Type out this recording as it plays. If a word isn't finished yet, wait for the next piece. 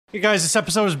Hey guys, this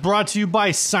episode is brought to you by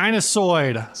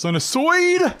Sinusoid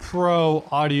Pro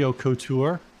Audio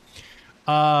Couture.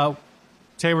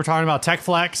 Today we're talking about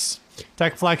TechFlex.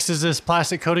 TechFlex is this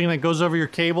plastic coating that goes over your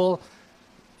cable.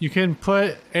 You can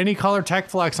put any color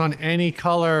TechFlex on any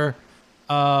color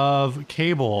of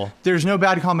cable. There's no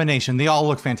bad combination. They all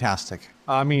look fantastic.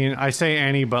 I mean, I say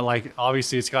any, but like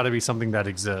obviously it's got to be something that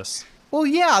exists. Well,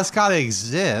 yeah, it's got to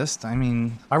exist. I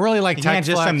mean, I really like you TechFlex. can't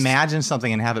just imagine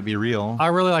something and have it be real. I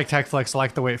really like TechFlex. I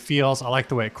like the way it feels. I like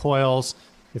the way it coils.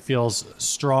 It feels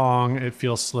strong. It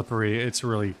feels slippery. It's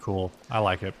really cool. I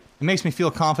like it. It makes me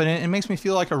feel confident. It makes me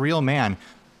feel like a real man.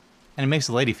 And it makes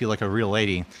the lady feel like a real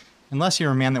lady. Unless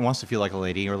you're a man that wants to feel like a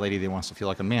lady or a lady that wants to feel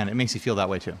like a man, it makes you feel that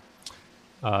way too.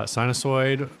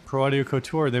 Sinusoid Pro Audio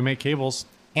Couture. They make cables.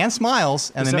 And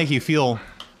smiles, and they make you feel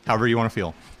however you want to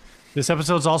feel. This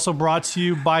episode is also brought to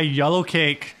you by Yellow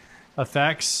Cake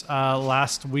Effects.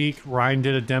 Last week, Ryan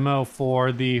did a demo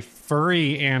for the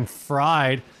Furry and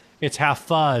Fried. It's half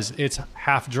fuzz. It's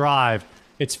half drive.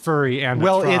 It's furry and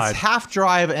well, fried. it's half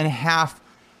drive and half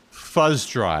fuzz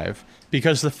drive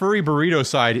because the furry burrito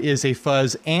side is a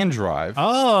fuzz and drive.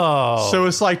 Oh. So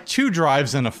it's like two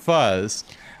drives and a fuzz.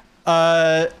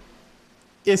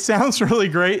 It sounds really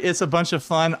great. It's a bunch of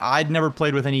fun. I'd never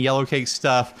played with any Yellow Cake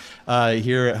stuff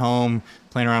here at home,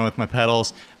 playing around with my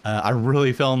pedals. I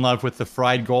really fell in love with the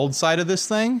fried gold side of this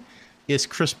thing. It's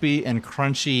crispy and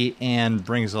crunchy and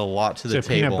brings a lot to the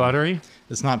table. Peanut buttery?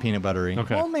 It's not peanut buttery.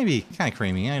 Okay. Well, maybe kind of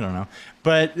creamy. I don't know.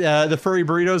 But the furry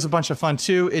burrito is a bunch of fun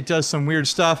too. It does some weird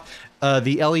stuff.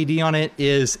 The LED on it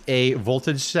is a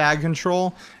voltage sag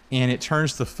control, and it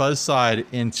turns the fuzz side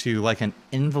into like an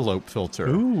envelope filter.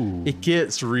 Ooh. It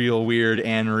gets real weird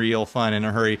and real fun in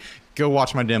a hurry. Go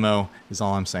watch my demo is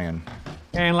all I'm saying.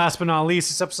 And last but not least,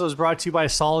 this episode is brought to you by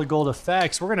Solid Gold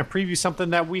Effects. We're going to preview something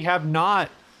that we have not.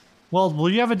 Well, will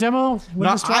you have a demo when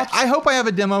this drops? I hope I have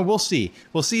a demo. We'll see.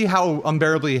 We'll see how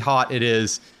unbearably hot it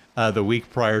is the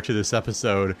week prior to this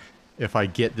episode if I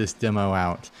get this demo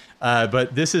out.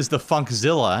 But this is the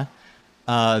Funkzilla.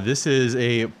 This is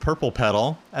a purple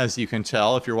pedal, as you can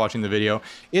tell if you're watching the video.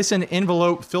 It's an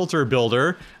envelope filter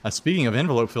builder. Speaking of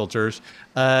envelope filters,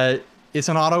 it's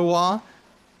an auto wah.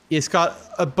 It's got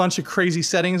a bunch of crazy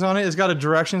settings on it. It's got a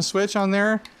direction switch on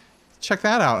there. Check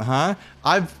that out, huh?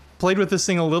 I've played with this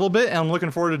thing a little bit, and I'm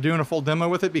looking forward to doing a full demo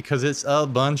with it because it's a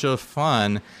bunch of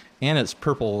fun, and it's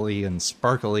purpley and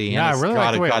sparkly, Yeah, and I really got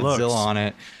like the way a it looks. Godzilla on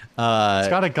it. It's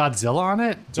got a Godzilla on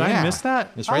it? Did I miss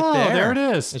that? It's right there. There it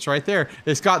is. It's right there.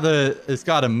 It's got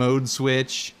a mode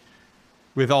switch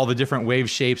with all the different wave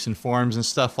shapes and forms and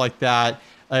stuff like that.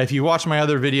 If you watch my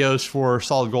other videos for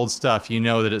Solid Gold stuff, you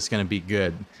know that it's going to be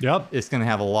good. Yep. It's going to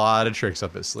have a lot of tricks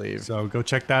up its sleeve. So go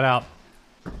check that out.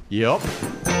 Yep.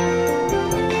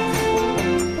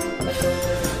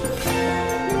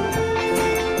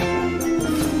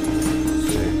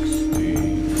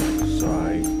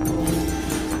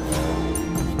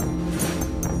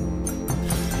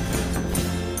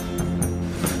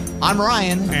 I'm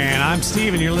Ryan. And I'm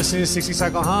Steve, and you're listening to 60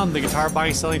 Cycle Hum, the guitar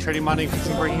buying, selling, trading, modding,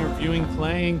 fixing, breaking, reviewing,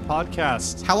 playing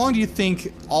podcast. How long do you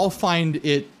think I'll find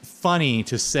it funny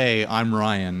to say I'm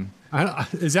Ryan?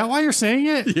 Is that why you're saying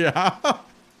it? Yeah.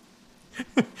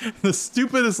 The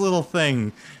stupidest little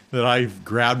thing that I've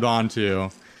grabbed onto,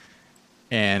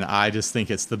 and I just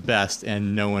think it's the best,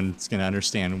 and no one's going to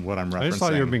understand what I'm referencing. I just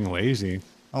thought you were being lazy.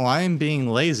 Oh, I am being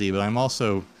lazy, but I'm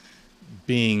also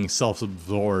being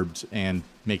self-absorbed and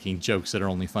making jokes that are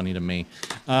only funny to me.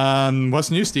 What's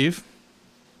new, Steve?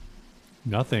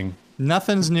 Nothing.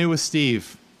 Nothing's new with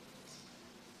Steve.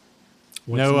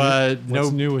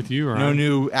 What's new with you, Ryan? No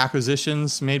new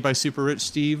acquisitions made by Super Rich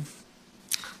Steve.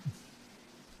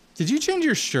 Did you change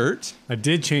your shirt? I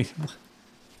did change.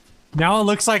 Now it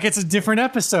looks like it's a different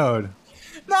episode.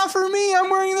 Not for me.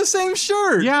 I'm wearing the same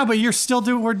shirt. Yeah, but you're still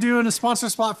we're doing a sponsor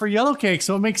spot for Yellow Cake,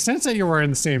 so it makes sense that you're wearing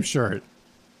the same shirt.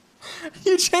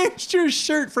 You changed your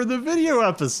shirt for the video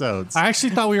episodes. I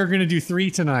actually thought we were going to do 3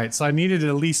 tonight, so I needed to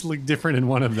at least look different in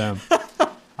one of them.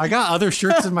 I got other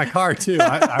shirts in my car, too.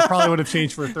 I probably would have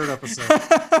changed for a 3rd episode.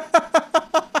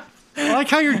 I like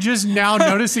how you're just now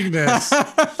noticing this.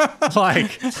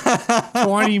 Like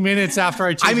 20 minutes after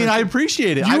I changed. I mean, I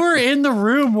appreciate it. You were in the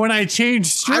room when I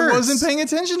changed shirts. I wasn't paying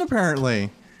attention,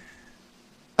 apparently.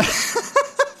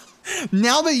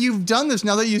 Now that you've done this,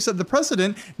 now that you set the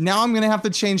precedent, now I'm going to have to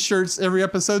change shirts every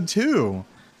epised too.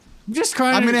 I'm just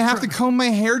trying. I'm going to have to comb my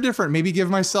hair different. Maybe give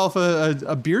myself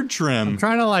a beard trim. I'm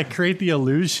trying to like create the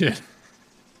illusion.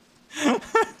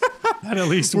 That at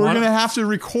least we're going to have to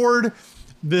record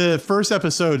the first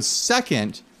episode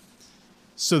second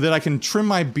so that I can trim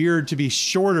my beard to be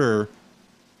shorter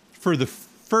for the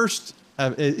first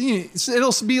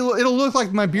It'll look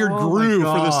like my beard Oh my grew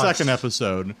for the gosh. second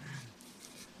episode.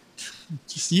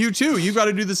 You too. You got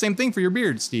to do the same thing for your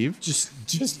beard, Steve. Just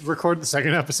record the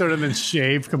second episode and then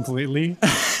shave completely.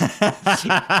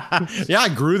 Yeah, I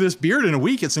grew this beard in a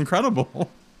week. It's incredible.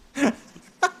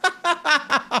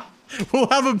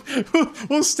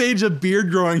 We'll stage a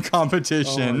beard growing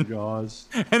competition, gosh.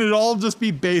 and it'll all just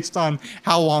be based on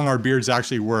how long our beards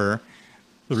actually were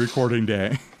the recording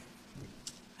day.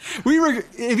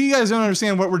 If you guys don't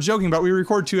understand what we're joking about, we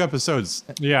record 2 episodes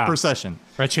per session.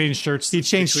 I changed shirts. He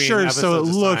changed between shirts so it episodes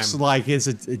this looks time. like it's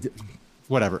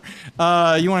whatever.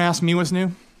 You want to ask me what's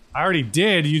new? I already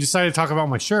did. You decided to talk about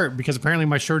my shirt because apparently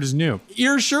my shirt is new.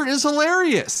 Your shirt is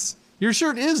hilarious. Your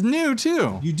shirt is new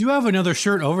too. You do have another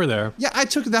shirt over there. Yeah, I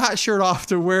took that shirt off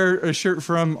to wear a shirt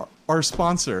from our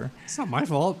sponsor, It's not my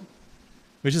fault.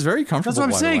 which is very comfortable. That's what I'm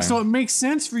by the saying. way. So it makes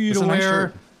sense for you It's to a nice wear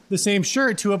shirt. the same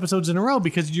shirt 2 episodes in a row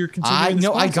because you're I continuing the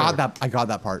know. I sponsor. got that. I got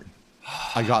that part.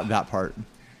 I got that part.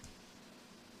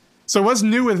 So what's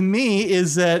new with me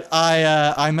is that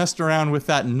I messed around with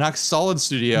that Nux Solid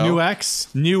Studio. New X.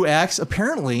 New X.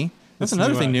 Apparently, that's It's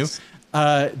another New thing new. X.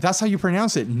 That's how you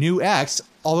pronounce it, New X.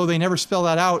 Although they never spell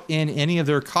that out in any of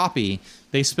their copy,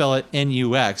 they spell it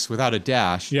NUX without a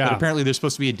dash. Yeah. But apparently there's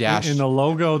supposed to be a dash. In the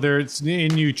logo, there it's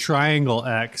NU triangle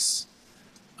X.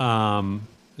 And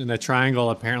the triangle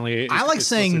apparently. I like it's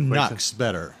saying supposed to equate Nux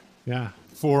better Yeah.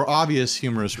 for obvious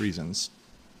humorous reasons.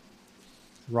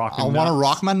 Rock. I want to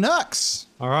rock my Nux.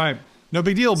 All right. No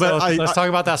big deal, but Let's talk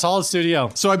about that Solid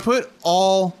Studio. So I put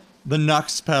all the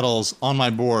Nux pedals on my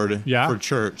board Yeah. for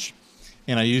church,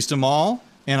 and I used them all,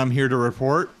 and I'm here to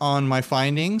report on my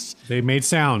findings. They made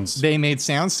sounds. They made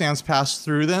sounds. Sounds passed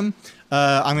through them.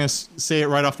 I'm going to say it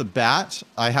right off the bat.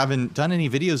 I haven't done any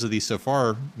videos of these so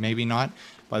far. Maybe not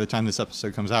by the time this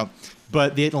episode comes out.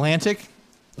 But the Atlantic,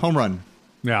 home run.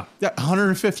 Yeah. Yeah,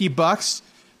 $150.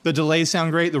 The delays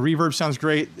sound great. The reverb sounds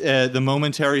great. The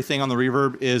momentary thing on the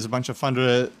reverb is a bunch of fun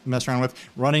to mess around with.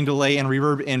 Running delay and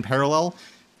reverb in parallel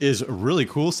is really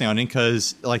cool sounding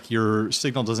because like your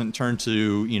signal doesn't turn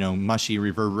to, mushy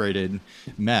reverberated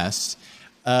mess.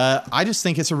 I just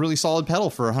think it's a really solid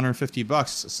pedal for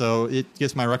 $150. So it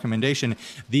gets my recommendation.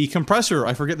 The compressor,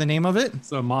 I forget the name of it.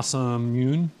 It's a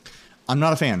Masamune. I'm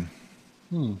not a fan.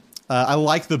 I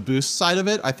like the boost side of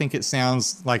it. I think it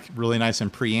sounds like really nice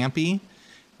and preampy,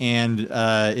 and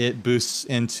it boosts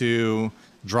into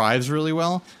drives really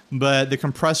well. But the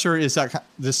compressor is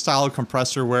this style of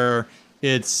compressor where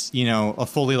it's a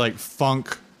fully like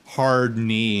funk hard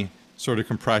knee sort of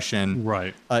compression.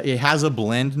 Right. It has a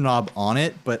blend knob on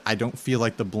it, but I don't feel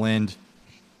like the blend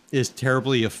is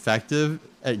terribly effective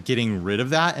at getting rid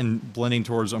of that and blending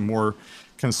towards a more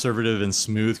conservative and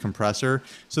smooth compressor.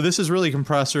 So this is really a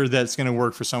compressor that's going to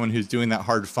work for someone who's doing that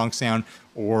hard funk sound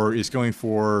or is going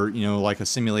for, like a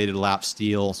simulated lap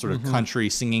steel sort of country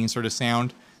singing sort of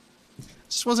sound.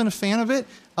 Just wasn't a fan of it.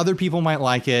 Other people might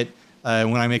like it.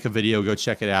 When I make a video, go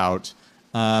check it out.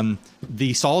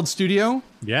 The Solid Studio,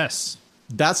 Yes.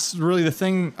 that's really the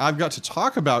thing I've got to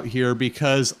talk about here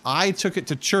because I took it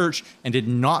to church and did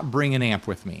not bring an amp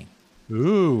with me,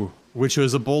 Ooh. which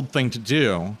was a bold thing to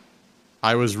do.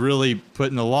 I was really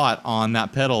putting a lot on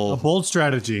that pedal. A bold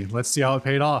strategy. Let's see how it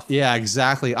paid off. Yeah,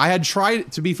 exactly.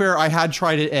 To be fair, I had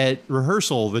tried it at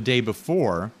rehearsal the day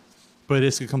before, but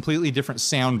it's a completely different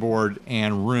soundboard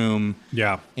and room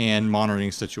Yeah. and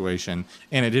monitoring situation.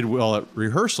 And it did well at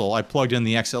rehearsal. I plugged in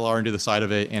the XLR into the side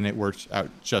of it and it worked out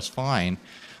just fine.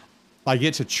 I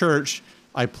get to church,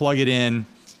 I plug it in,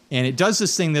 and it does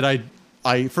this thing that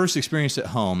I first experienced at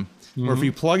home, where if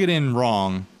you plug it in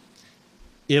wrong,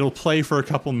 it'll play for a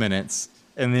couple minutes,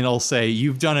 and then it'll say,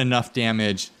 you've done enough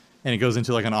damage, and it goes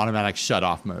into like an automatic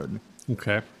shut-off mode.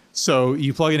 Okay. So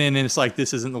you plug it in, and it's like,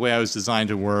 this isn't the way I was designed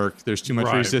to work. There's too much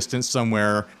Right. resistance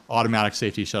somewhere. Automatic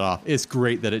safety shut off. It's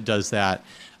great that it does that.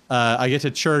 I get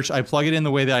to church. I plug it in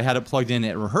the way that I had it plugged in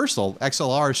at rehearsal.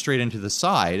 XLR straight into the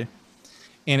side,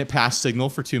 and it passed signal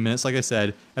for 2 minutes, like I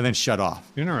said, and then shut off.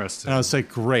 Interesting. And I was like,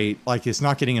 great. Like, it's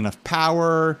not getting enough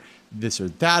power. This or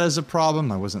that is a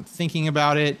problem. I wasn't thinking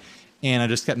about it. And I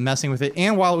just kept messing with it.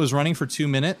 And while it was running for 2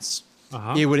 minutes,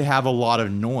 it would have a lot of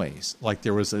noise. Like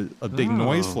there was a big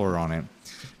noise floor on it.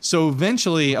 So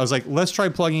eventually I was like, let's try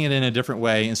plugging it in a different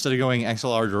way. Instead of going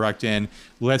XLR direct in,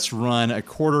 let's run a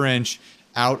 1/4 inch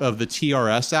out of the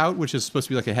TRS out, which is supposed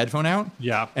to be like a headphone out.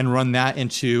 Yeah. And run that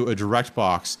into a direct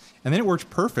box. And then it worked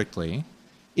perfectly.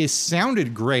 It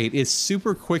sounded great. It's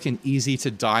super quick and easy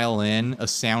to dial in a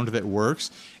sound that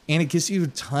works. And it gives you a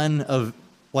ton of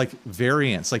like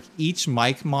variants. Like each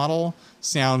mic model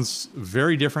sounds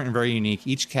very different and very unique.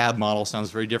 Each cab model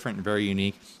sounds very different and very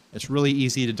unique. It's really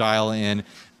easy to dial in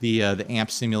the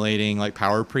amp simulating like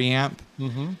power preamp.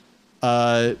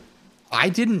 I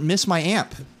didn't miss my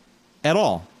amp at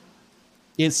all.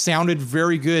 It sounded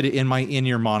very good in my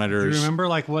in-ear monitors. Do you remember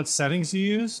like what settings you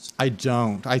used? I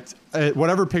don't.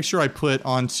 Whatever picture I put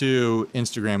onto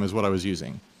Instagram is what I was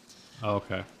using. Oh,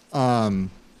 okay.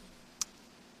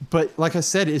 But like I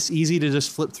said, it's easy to just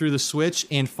flip through the switch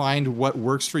and find what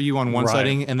works for you on one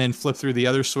setting, and then flip through the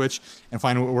other switch and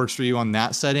find what works for you on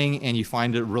that setting. And you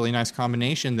find a really nice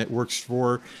combination that works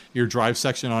for your drive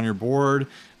section on your board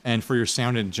and for your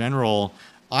sound in general.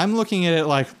 I'm looking at it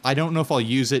like, I don't know if I'll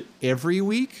use it every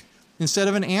week instead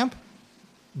of an amp,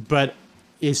 but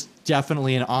it's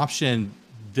definitely an option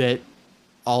that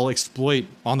I'll exploit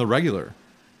on the regular.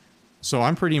 So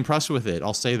I'm pretty impressed with it.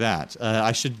 I'll say that.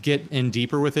 I should get in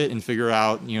deeper with it and figure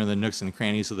out, the nooks and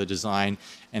crannies of the design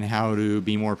and how to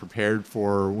be more prepared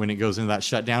for when it goes into that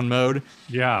shutdown mode.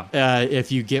 Yeah.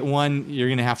 If you get one, you're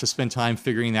going to have to spend time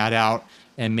figuring that out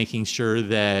and making sure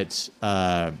that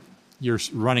you're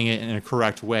running it in a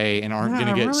correct way and aren't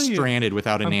going to get stranded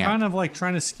without an amp. I'm kind of like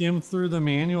trying to skim through the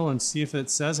manual and see if it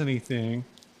says anything.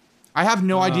 I have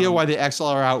no idea why the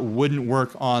XLR out wouldn't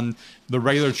work on the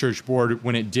regular church board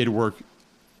when it did work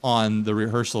on the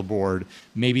rehearsal board.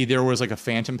 Maybe there was like a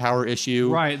phantom power issue.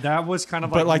 Right, that was kind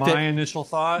of like my initial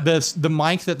thought. The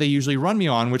mic that they usually run me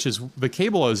on, which is the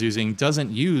cable I was using, doesn't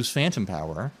use phantom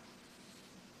power.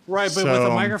 Right, but with a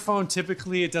microphone,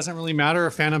 typically it doesn't really matter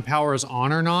if phantom power is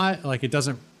on or not. Like it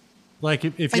doesn't, like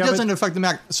if it doesn't affect the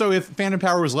Mac. So if phantom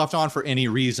power was left on for any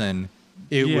reason,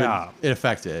 it would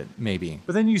affect it, maybe.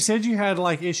 But then you said you had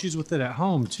like issues with it at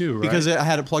home too, right? Because I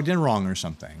had it plugged in wrong or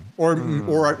something,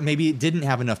 or maybe it didn't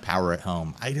have enough power at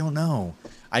home. I don't know.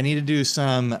 I need to do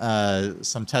some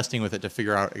testing with it to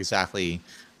figure out exactly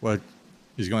what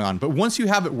is going on. But once you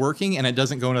have it working and it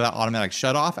doesn't go into that automatic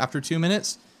shut off after 2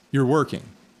 minutes, you're working.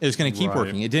 It's going to keep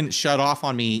working. It didn't shut off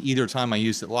on me either time I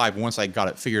used it live once I got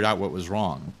it figured out what was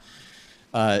wrong.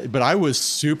 But I was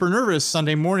super nervous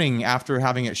Sunday morning after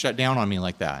having it shut down on me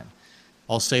like that.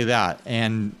 I'll say that.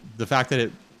 And the fact that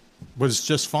it was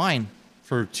just fine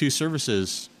for 2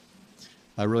 services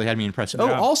really had me impressed. Yeah.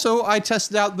 Oh, also, I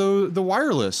tested out the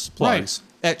wireless plugs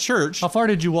at church. How far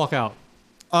did you walk out?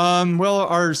 Well,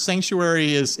 our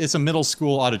sanctuary it's a middle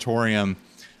school auditorium.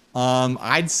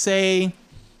 I'd say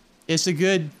it's a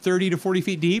good 30 to 40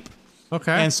 feet deep.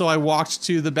 Okay. And so I walked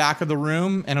to the back of the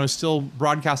room and I was still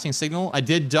broadcasting signal. I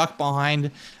did duck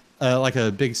behind like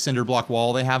a big cinder block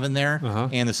wall they have in there,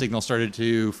 and the signal started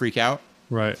to freak out.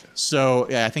 Right. So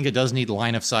I think it does need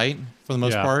line of sight for the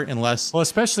most part, unless... Well,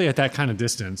 especially at that kind of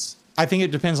distance. I think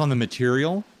it depends on the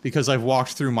material, because I've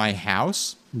walked through my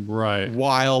house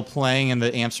while playing and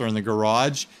the amps are in the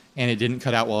garage, and it didn't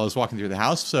cut out while I was walking through the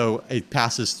house, so it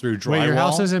passes through drywall. Wait, your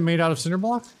house isn't made out of cinder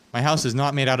block? My house is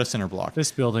not made out of cinder block.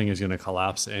 This building is going to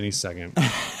collapse any second.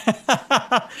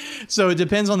 So it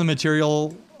depends on the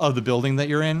material of the building that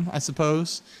you're in, I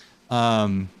suppose.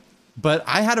 But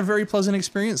I had a very pleasant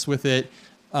experience with it.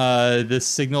 The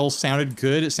signal sounded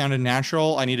good. It sounded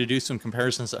natural. I need to do some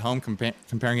comparisons at home,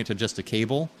 comparing it to just a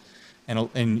cable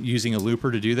and using a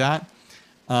looper to do that.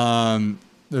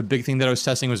 The big thing that I was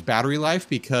testing was battery life,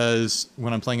 because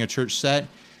when I'm playing a church set,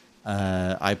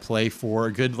 I play for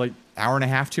a good hour and a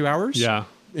half, 2 hours. Yeah.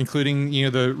 Including,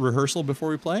 the rehearsal before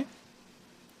we play.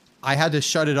 I had to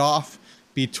shut it off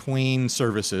between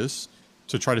services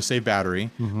to try to save battery,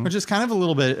 which is kind of a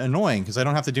little bit annoying because I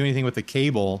don't have to do anything with the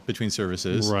cable between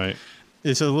services. Right.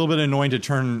 It's a little bit annoying to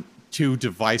turn 2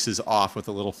 devices off with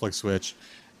a little flick switch.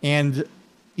 And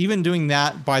even doing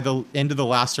that, by the end of the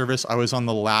last service, I was on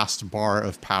the last bar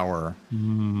of power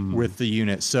with the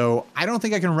unit. So I don't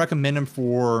think I can recommend them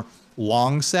for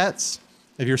long sets.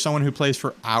 If you're someone who plays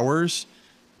for hours,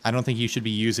 I don't think you should be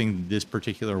using this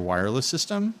particular wireless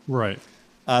system. Right.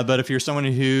 But if you're someone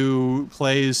who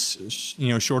plays,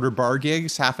 shorter bar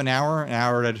gigs, half an hour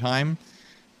at a time,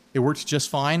 it works just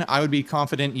fine. I would be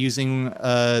confident using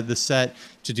the set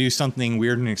to do something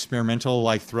weird and experimental,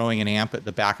 like throwing an amp at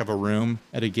the back of a room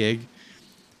at a gig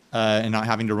and not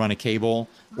having to run a cable,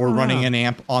 or running an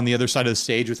amp on the other side of the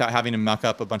stage without having to muck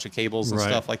up a bunch of cables and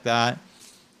stuff like that.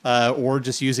 Or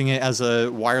just using it as a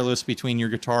wireless between your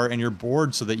guitar and your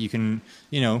board so that you can,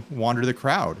 wander the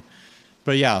crowd.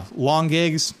 But yeah, long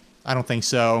gigs, I don't think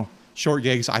so. Short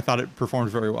gigs, I thought it performed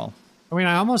very well. I mean,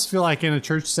 I almost feel like in a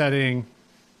church setting,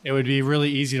 it would be really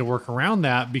easy to work around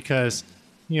that, because,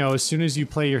 as soon as you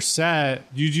play your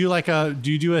set, do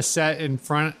you do a set in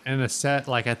front and a set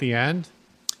at the end?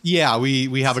 Yeah,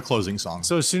 we have a closing song.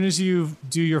 So as soon as you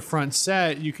do your front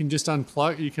set, you can just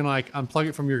unplug. You can unplug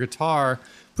it from your guitar,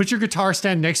 Put your guitar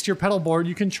stand next to your pedal board.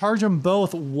 You can charge them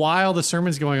both while the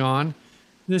sermon's going on.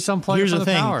 Just unplug Here's it from the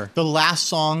the thing. power. The last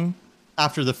song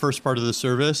after the first part of the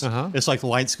service, it's like the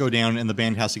lights go down and the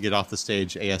band has to get off the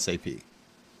stage ASAP.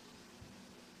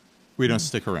 We don't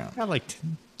stick around.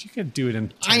 You can do it in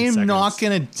 10 I am seconds. not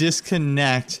going to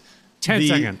disconnect 10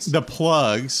 seconds. the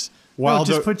plugs Well, while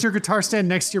just put your guitar stand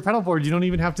next to your pedal board. You don't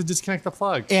even have to disconnect the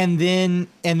plug. and then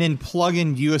plug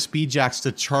in USB jacks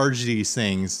to charge these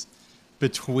things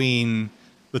between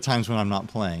the times when I'm not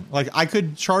playing. Like I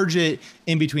could charge it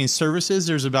in between services.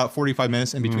 There's about 45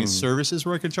 minutes in between services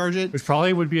where I could charge it. Which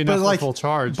probably would be enough for full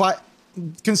charge. But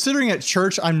considering at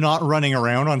church I'm not running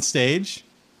around on stage,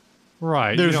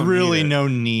 right. there's you don't really need it. no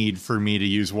need for me to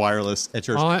use wireless at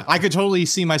church. I could totally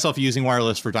see myself using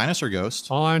wireless for Dinosaur Ghost,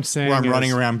 All I'm saying where I'm is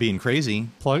running around being crazy.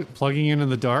 plugging in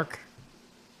the dark.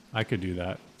 I could do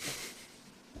that.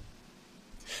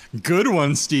 Good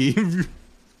one, Steve.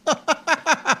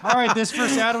 All right, this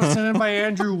first ad was sent in by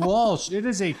Andrew Walsh. It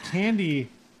is a Candy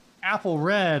Apple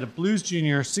Red Blues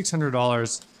Junior,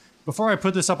 $600. Before I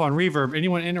put this up on Reverb,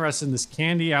 anyone interested in this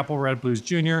Candy Apple Red Blues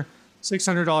Junior,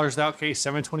 $600 without case,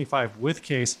 $725 with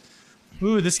case.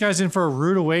 Ooh, this guy's in for a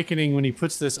rude awakening when he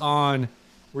puts this on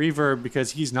Reverb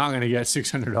because he's not going to get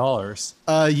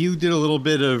 $600. You did a little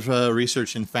bit of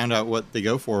research and found out what they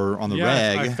go for on the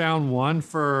reg. I found one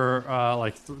for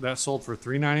that sold for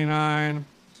 $399.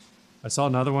 I saw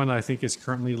another one that I think is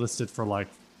currently listed for like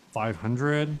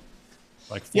 $500.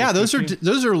 Like yeah, those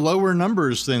 $450. are lower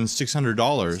numbers than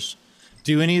 $600.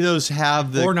 Do any of those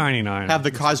have the $499 have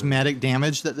the cosmetic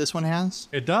damage that this one has?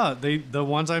 It does. The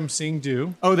ones I'm seeing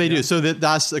do. Oh, they do. So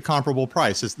that's a comparable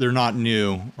price. They're not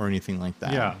new or anything like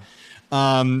that.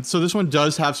 Yeah. So this one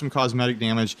does have some cosmetic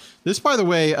damage. This, by the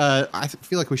way, I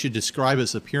feel like we should describe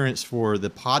its appearance for the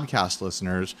podcast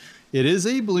listeners. It is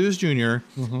a Blues Junior,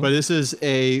 but this is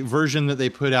a version that they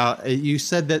put out. You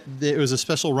said that it was a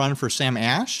special run for Sam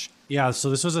Ash. Yeah, so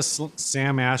this was a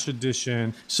Sam Ash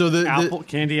edition. So the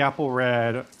Candy Apple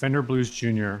Red Fender Blues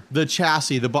Junior. The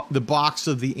chassis, the box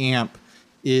of the amp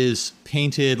is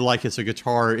painted like it's a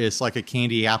guitar. It's like a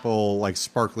candy apple, like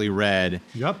sparkly red.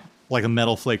 Yep. Like a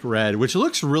metal flake red, which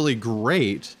looks really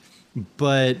great.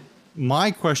 But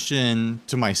my question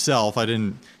to myself, I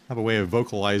didn't have a way of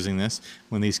vocalizing this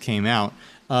when these came out.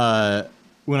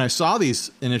 When I saw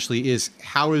these initially, is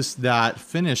how is that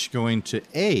finish going to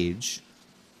age?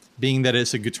 Being that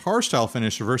it's a guitar style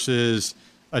finish versus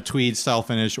a tweed style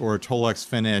finish or a Tolex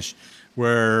finish,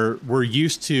 where we're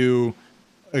used to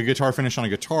a guitar finish on a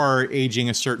guitar aging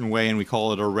a certain way, and we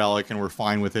call it a relic, and we're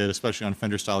fine with it, especially on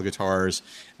Fender style guitars.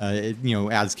 It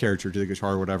adds character to the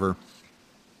guitar, or whatever.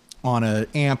 On an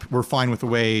amp, we're fine with the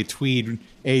way tweed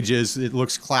ages. It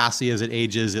looks classy as it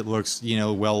ages. It looks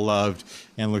well loved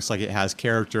and looks like it has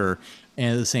character.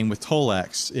 And the same with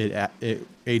Tolex. It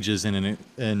ages in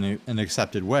an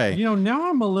accepted way. Now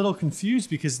I'm a little confused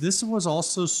because this was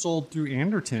also sold through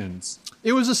Andertons.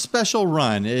 It was a special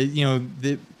run.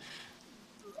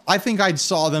 I think I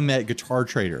saw them at Guitar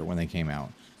Trader when they came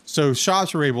out. So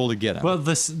shops were able to get them. Well,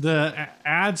 the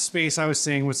ad space I was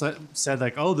saying said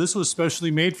like, oh, this was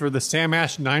specially made for the Sam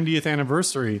Ash 90th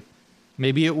anniversary.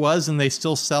 Maybe it was, and they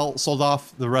still sold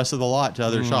off the rest of the lot to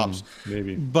other shops.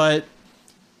 Maybe. But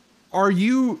when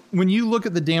you look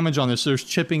at the damage on this, there's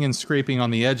chipping and scraping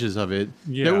on the edges of it.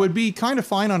 Yeah. That would be kind of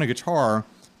fine on a guitar,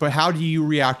 but how do you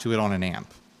react to it on an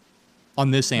amp?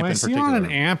 On this amp When I in see particular. on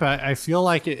an amp, I feel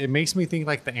like it makes me think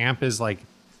like the amp is like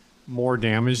more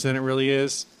damaged than it really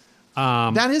is.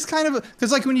 That is kind of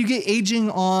because like when you get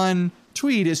aging on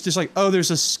tweed, it's just like, oh,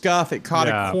 there's a scuff. It caught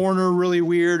a corner really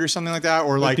weird or something like that.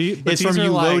 Or like it's from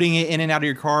you loading it in and out of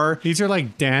your car. These are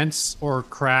like dents or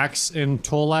cracks in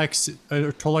Tolex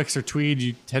or tweed.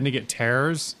 You tend to get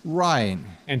tears. Right.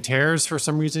 And tears for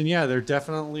some reason, yeah, they're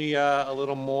definitely a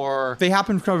little more. They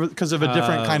happen because of a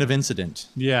different kind of incident.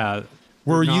 Yeah.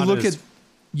 Where you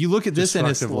look at this and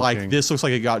it's like, this looks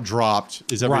like it got dropped.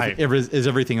 Is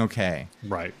everything okay?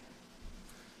 Right.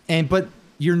 But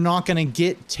you're not going to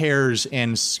get tears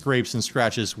and scrapes and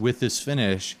scratches with this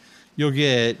finish. You'll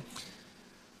get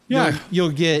you'll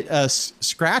get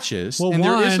scratches. Well, and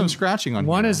there is some scratching on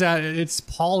one here. is that it's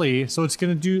poly, so it's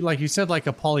going to do, like you said, like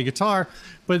a poly guitar.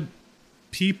 But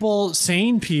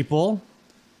sane people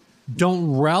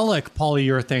don't relic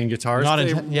polyurethane guitars.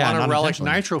 They want to relic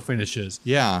nitro finishes.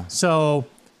 Yeah. So,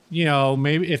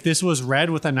 maybe if this was red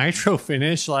with a nitro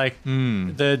finish, like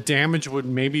the damage would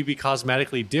maybe be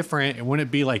cosmetically different. It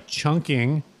wouldn't be like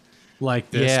chunking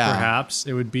like this, perhaps.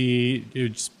 It would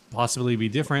just possibly be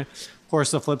different. Of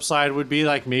course, the flip side would be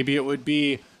like maybe it would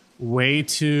be way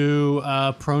too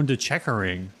prone to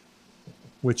checkering.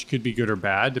 which could be good or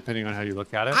bad depending on how you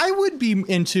look at it. I would be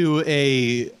into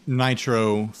a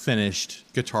nitro finished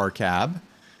guitar cab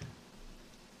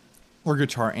or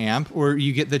guitar amp, or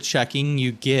you get the checking,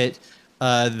 you get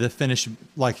the finish,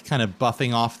 like kind of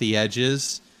buffing off the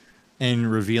edges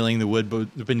and revealing the wood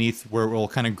beneath where it will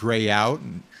kind of gray out.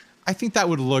 And I think that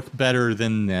would look better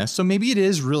than this. So maybe it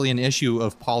is really an issue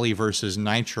of poly versus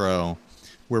nitro,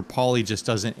 where poly just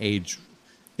doesn't age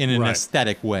in an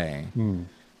aesthetic way.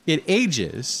 It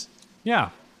ages. Yeah.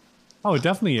 Oh, it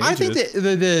definitely ages. I think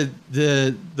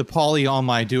that the poly on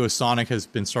my Duosonic has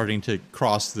been starting to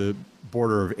cross the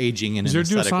border of aging in an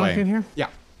aesthetic way. Is there Duosonic in here? Yeah.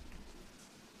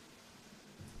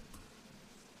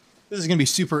 This is going to be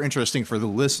super interesting for the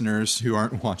listeners who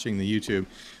aren't watching the YouTube.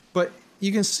 But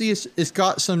you can see it's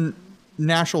got some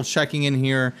natural checking in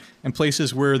here and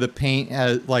places where the paint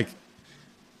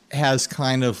has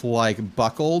kind of like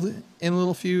buckled in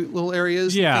a few little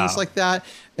areas. Yeah. Things like that.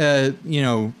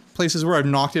 Places where I've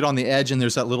knocked it on the edge and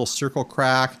there's that little circle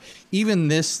crack. Even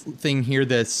this thing here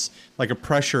that's like a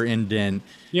pressure indent.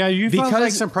 Yeah, you've got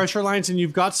like some pressure lines, and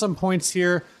you've got some points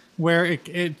here where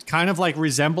it kind of like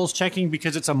resembles checking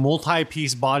because it's a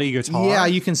multi-piece body guitar. Yeah,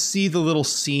 you can see the little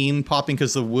seam popping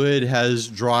because the wood has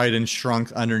dried and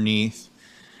shrunk underneath.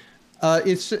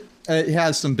 It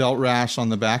has some belt rash on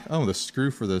the back. Oh, the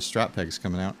screw for the strap peg's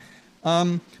coming out.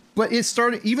 But it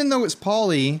started, even though it's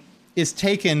poly, it's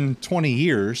taken 20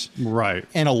 years. Right.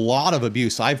 And a lot of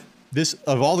abuse. Of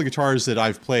all the guitars that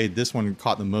I've played, this one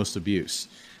caught the most abuse.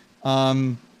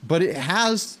 But it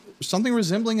has something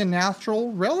resembling a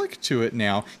natural relic to it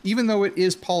now, even though it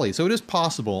is poly. So it is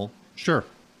possible, sure,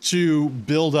 to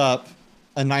build up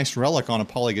a nice relic on a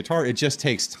poly guitar. It just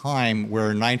takes time,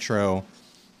 where nitro,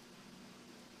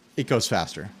 it goes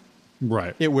faster.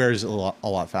 Right. It wears a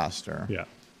lot faster. Yeah.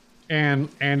 And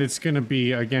it's going to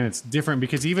be, again, it's different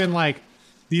because even like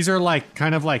these are like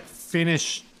kind of like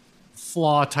finish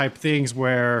flaw type things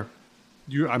where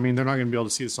they're not going to be able to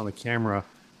see this on the camera,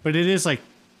 but it is like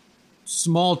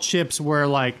small chips where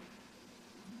like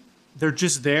they're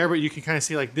just there, but you can kind of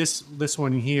see like this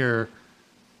one here.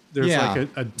 There's like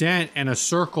a dent and a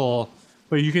circle,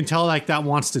 but you can tell like that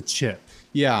wants to chip.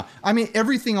 Yeah. I mean,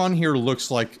 everything on here looks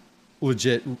like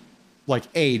legit, like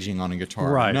aging on a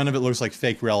guitar. Right. None of it looks like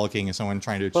fake relicing and someone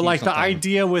trying to achieve But like something. the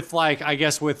idea with like, I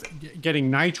guess with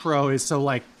getting nitro is so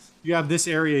like you have this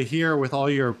area here with all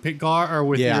your pick guard or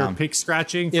with your pick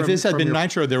scratching. If this had been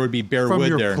nitro, there would be bare wood there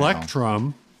from your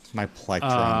plectrum. My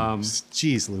plectrum.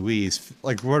 Jeez Louise.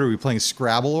 Like, what are we playing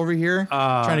Scrabble over here?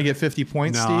 Trying to get 50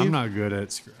 points, no, Steve? I'm not good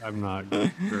at I'm not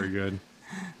very good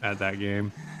at that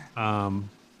game.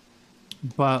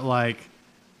 But like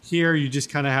here you just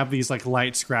kind of have these like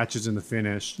light scratches in the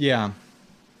finish. Yeah.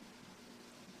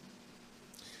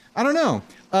 I don't know.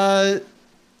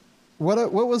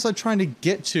 What was I trying to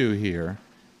get to here?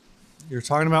 You're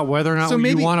talking about whether or not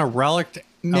you want a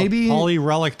poly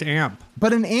relic amp.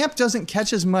 But an amp doesn't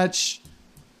catch as much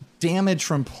damage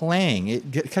from playing.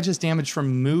 It catches damage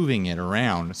from moving it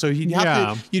around. So you'd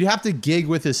have to gig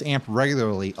with this amp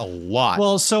regularly a lot.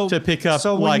 Well, to pick up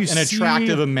like an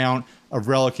attractive amount of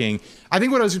relicing. I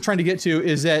think what I was trying to get to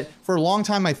is that for a long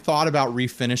time I thought about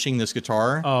refinishing this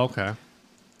guitar. Oh, okay.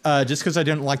 Just because I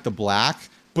didn't like the black,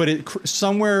 but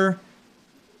somewhere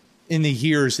in the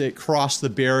years it crossed the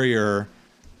barrier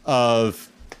of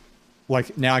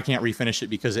like, now I can't refinish it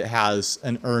because it has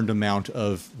an earned amount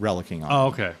of relicing on it. Oh,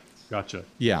 okay. Gotcha.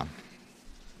 Yeah.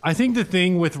 I think the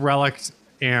thing with relic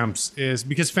amps is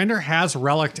because Fender has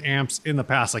relic amps in the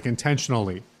past, like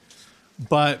intentionally,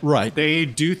 but they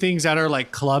do things that are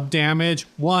like club damage.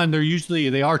 One,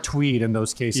 they are tweed in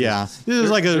those cases. Yeah. This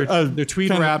is like they're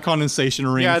tweed wrapped condensation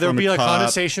ring. Yeah, there'll be a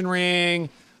condensation ring,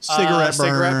 cigarette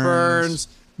burns,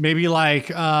 maybe like,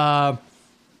 a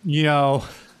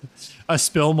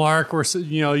spill mark where,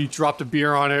 you dropped a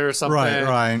beer on it or something.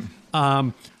 Right.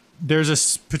 There's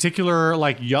a particular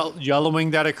like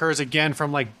yellowing that occurs again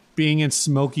from like being in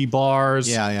smoky bars.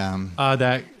 Yeah.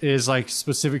 That is like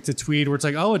specific to tweed where it's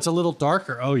like, oh, it's a little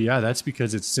darker. Oh yeah, that's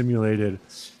because it's simulated.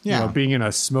 Being in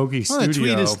a smoky studio. The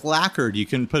tweed is lacquered. You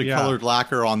can put a colored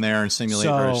lacquer on there and simulate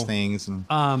those things. And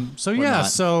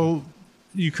so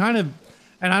you kind of,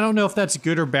 and I don't know if that's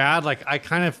good or bad. Like I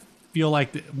kind of feel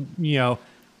like,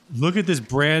 look at this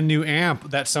brand new amp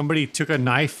that somebody took a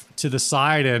knife to the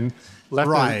side and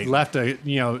left a,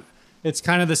 it's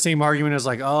kind of the same argument as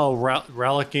like, oh,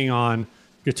 relicing on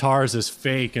guitars is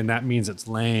fake and that means it's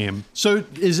lame. So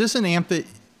is this an amp that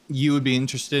you would be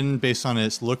interested in based on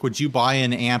its look? Would you buy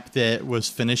an amp that was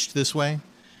finished this way?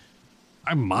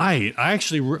 I might. I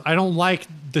don't like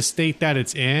the state that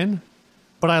it's in,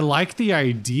 but I like the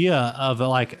idea of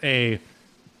like a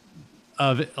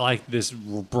of like this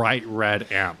bright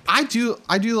red amp. I do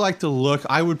like the look.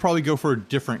 I would probably go for a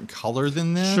different color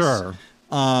than this. Sure.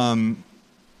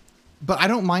 But I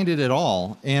don't mind it at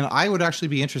all. And I would actually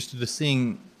be interested to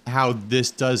seeing how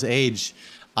this does age.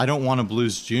 I don't want a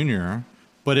Blues Junior,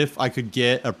 but if I could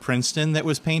get a Princeton that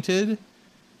was painted,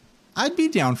 I'd be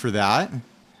down for that.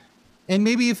 And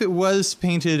maybe if it was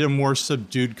painted a more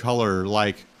subdued color,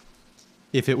 like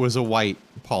if it was a white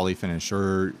poly finish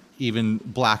or even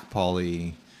black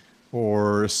poly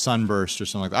or sunburst or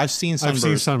something like that. I've seen sunburst. I've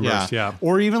seen sunburst, yeah.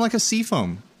 Or even like a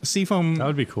seafoam. A seafoam That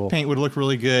would be cool. paint would look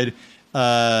really good. You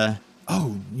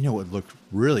know what would look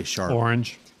really sharp?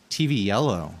 Orange. TV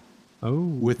yellow Oh.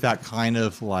 with that kind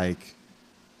of like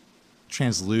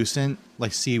translucent,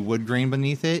 like see wood grain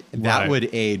beneath it. That Right. would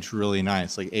age really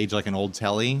nice, like age like an old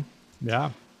telly.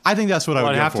 Yeah. I think that's what I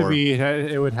would go for.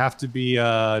 It would have to be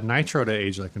nitro to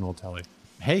age like an old telly.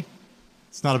 Hey,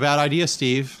 it's not a bad idea,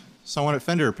 Steve. Someone at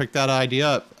Fender picked that idea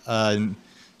up.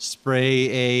 Spray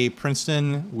a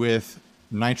Princeton with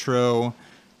nitro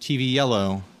TV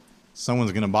yellow.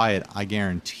 Someone's going to buy it. I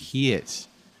guarantee it.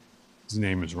 His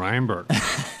name is Reinberg.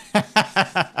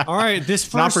 All right, this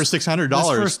first, Not for $600. This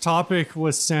first topic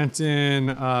was sent in.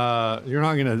 It's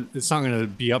not gonna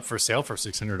be up for sale for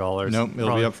 $600. Nope,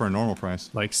 it'll be up for a normal price.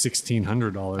 like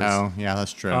 $1,600. Oh, yeah,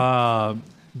 that's true.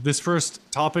 This first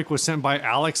topic was sent by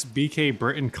Alex BK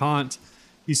Britton Kant.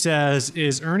 He says,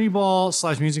 "Is Ernie Ball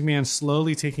 / Music Man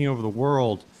slowly taking over the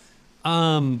world?"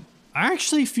 I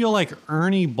actually feel like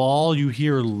Ernie Ball you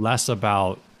hear less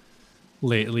about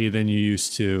lately than you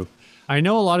used to. I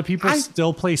know a lot of people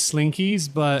still play Slinkies,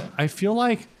 but I feel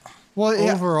like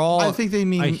overall, I think they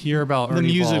mean I hear about the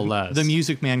Ernie music, Ball less. the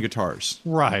Music Man guitars.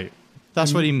 Right.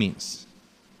 That's what he means.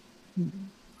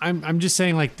 I'm just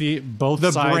saying like both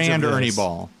The sides brand of this. Ernie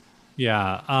Ball.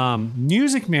 Yeah.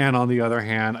 Music Man, on the other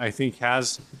hand, I think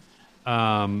has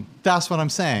That's what I'm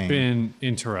saying. been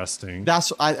interesting.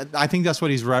 I think that's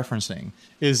what he's referencing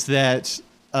is that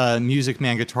Music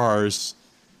Man guitars,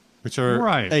 which are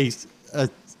Right.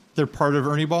 they're part of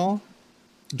Ernie Ball.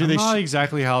 I'm not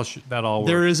exactly how that all works.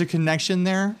 There is a connection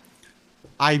there.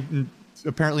 I'm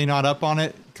apparently not up on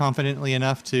it confidently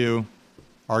enough to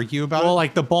argue about Well, it.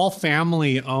 like the Ball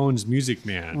family owns Music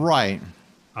Man. Right.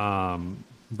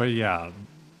 But yeah,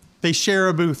 They share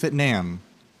a booth at NAMM.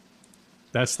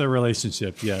 that's their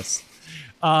relationship. Yes.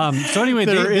 So anyway,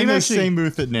 They're in the actually, same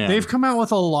booth at NAMM. they've come out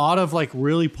with a lot of like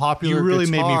really popular You really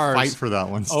made me guitars fight for that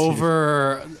one, Steve.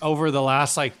 over the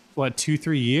last like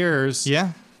 2-3 years.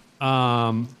 Yeah.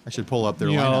 I should pull up their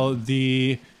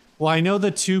lineup. I know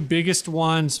the two biggest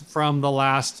ones from the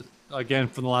last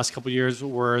couple of years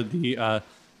were the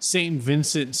St.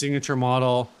 Vincent signature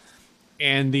model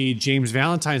and the James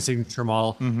Valentine signature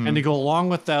model. Mm-hmm. And to go along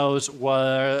with those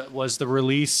was the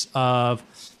release of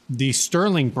the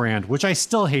Sterling brand, which I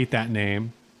still hate that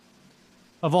name.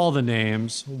 Of all the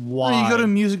names, why? Well, you go to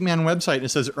Music Man website and it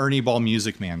says Ernie Ball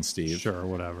Music Man, Steve. Sure,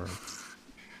 whatever.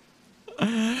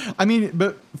 I mean,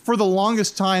 but for the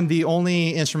longest time, the only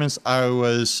instruments I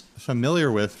was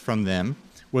familiar with from them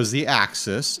was the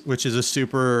Axis, which is a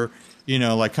super,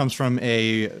 comes from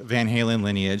a Van Halen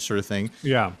lineage sort of thing.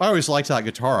 Yeah. I always liked that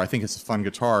guitar. I think it's a fun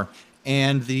guitar.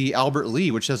 And the Albert Lee,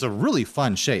 which has a really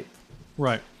fun shape.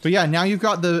 Right. But yeah, now you've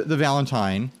got the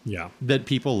Valentine Yeah. that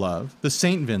people love, the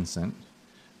St. Vincent.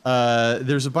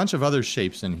 There's a bunch of other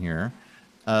shapes in here.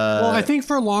 Well, I think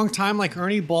for a long time, like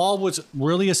Ernie Ball was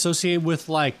really associated with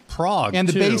like prog And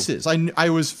the too. basses. I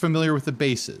was familiar with the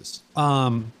basses.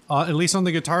 At least on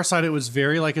the guitar side, it was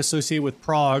very like associated with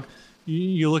prog.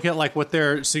 You look at like what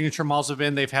their signature models have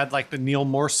been. They've had like the Neil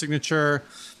Morse signature,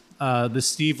 the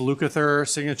Steve Lukather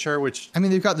signature, which I mean,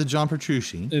 they've got the John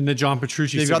Petrucci. in the John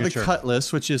Petrucci They've signature. got the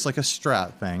Cutlass, which is like a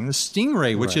Strat thing. The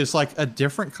Stingray, which Right. is like a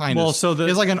different kind Well, of... so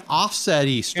it's like an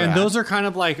offset-y Strat. And those are kind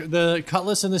of like the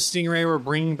Cutlass and the Stingray were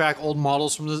bringing back old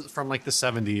models from like the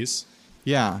 70s.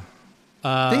 Yeah.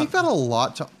 They've got a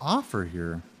lot to offer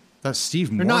here. That's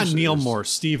Steve Morse. They're not Neil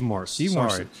Morse, Steve Morse. Steve Sorry.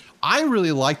 Morse. I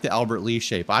really like the Albert Lee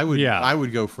shape. I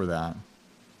would go for that.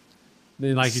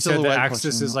 Then, like you said, the Silhouette Axis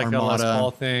question, is like a Les Armada. Paul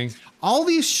thing. All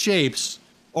these shapes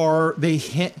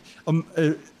hint,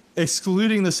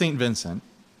 excluding the St. Vincent,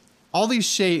 all these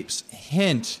shapes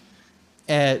hint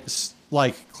at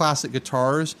like classic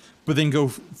guitars, but then go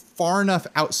far enough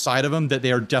outside of them that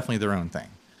they are definitely their own thing.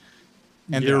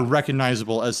 And they're Yeah.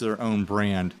 recognizable as their own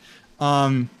brand.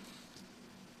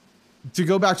 To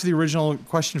go back to the original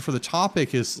question for the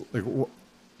topic is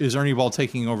Ernie Ball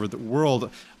taking over the world?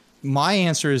 My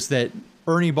answer is that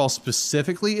Ernie Ball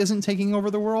specifically isn't taking over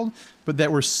the world, but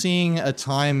that we're seeing a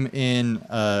time in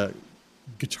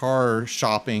guitar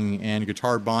shopping and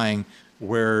guitar buying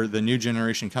where the new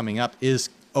generation coming up is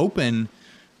open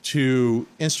to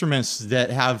instruments that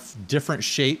have different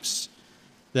shapes,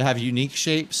 that have unique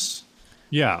shapes,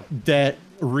 Yeah. that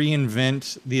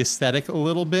reinvent the aesthetic a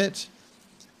little bit,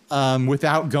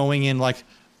 without going in like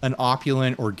an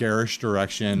opulent or garish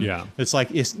direction. Yeah. It's like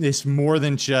it's more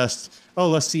than just, oh,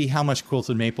 let's see how much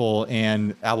quilted maple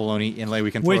and abalone inlay we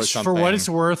can throw at Which, something. for what it's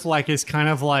worth, like is kind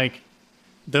of like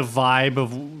the vibe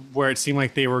of where it seemed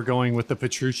like they were going with the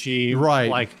Petrucci Right.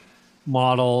 like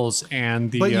models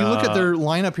and the. But you look at their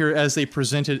lineup here as they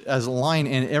present it as a line,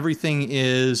 and everything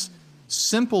is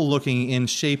simple looking in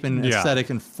shape and Yeah. aesthetic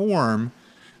and form.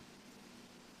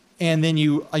 And then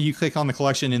you click on the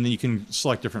collection, and then you can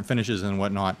select different finishes and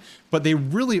whatnot. But they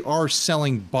really are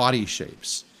selling body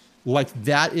shapes. Like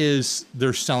that is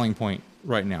their selling point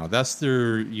right now. That's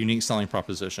their unique selling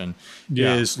proposition.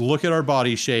 Yeah. Is look at our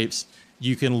body shapes.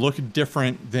 You can look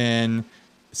different than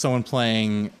someone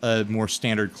playing a more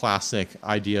standard classic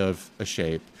idea of a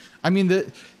shape. I mean,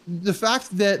 the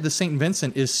fact that the St.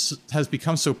 Vincent has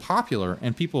become so popular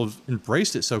and people have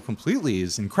embraced it so completely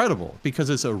is incredible, because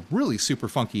it's a really super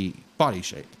funky body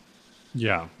shape.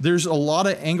 Yeah. There's a lot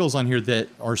of angles on here that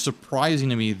are surprising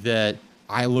to me that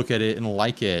I look at it and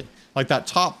like it. Like that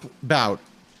top bout,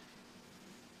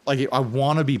 like I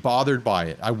want to be bothered by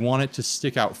it. I want it to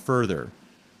stick out further.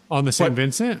 On the St. But-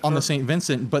 Vincent? On the St.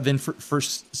 Vincent, but then for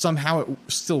somehow it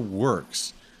still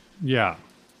works. Yeah.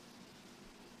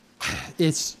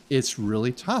 It's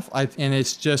really tough. And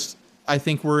it's just, I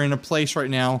think we're in a place right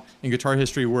now in guitar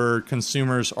history where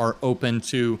consumers are open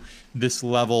to this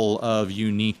level of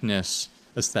uniqueness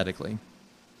aesthetically.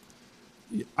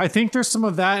 I think there's some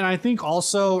of that, and I think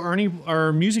also Ernie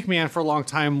or Music Man for a long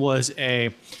time was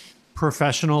a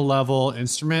professional level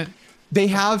instrument. They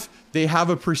have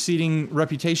a preceding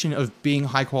reputation of being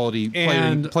high quality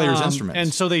players' instruments.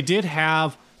 And so they did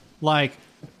have like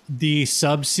the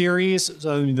sub series,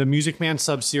 so the Music Man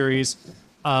sub series,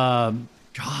 God,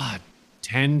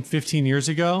 10, 15 years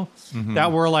ago,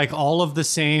 that were like all of the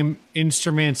same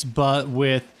instruments, but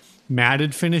with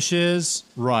matted finishes.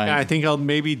 Right. And I think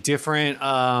maybe different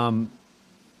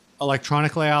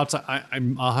electronic layouts.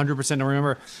 I'm 100% don't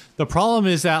remember. The problem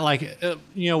is that like,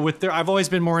 with I've always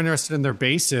been more interested in their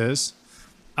basses.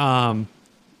 And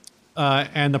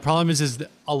the problem is that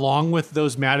along with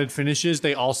those matted finishes,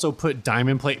 they also put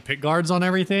diamond plate pick guards on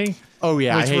everything. Oh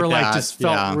yeah, which I hate were like that. just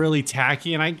felt Yeah. really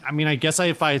tacky. And I mean, I guess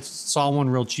if I saw one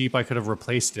real cheap, I could have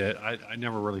replaced it. I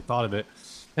never really thought of it.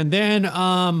 And then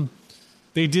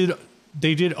they did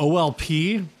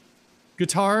OLP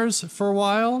guitars for a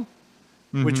while,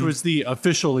 which was the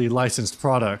officially licensed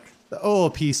product. The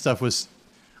OLP stuff was,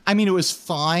 I mean, it was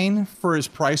fine for its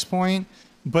price point,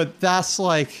 but that's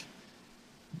like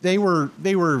they were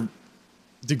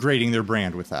degrading their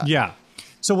brand with that. Yeah.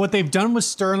 So what they've done with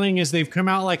Sterling is they've come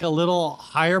out like a little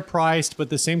higher priced, but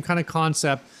the same kind of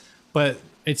concept. But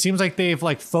it seems like they've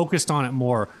like focused on it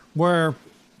more. Where,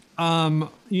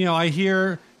 I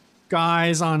hear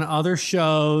guys on other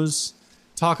shows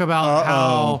talk about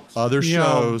how Other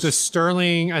shows. the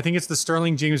Sterling. I think it's the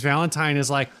Sterling James Valentine is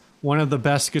like one of the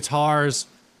best guitars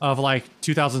of like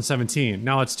 2017.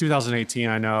 Now it's 2018.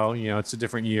 I know, it's a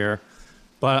different year,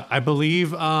 but I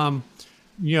believe.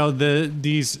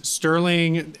 These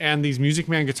Sterling and these Music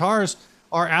Man guitars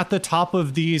are at the top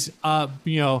of these,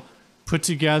 put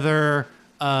together,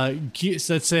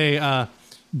 let's say,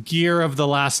 gear of the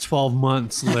last 12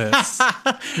 months list.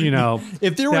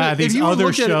 If there were that these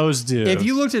other shows do. If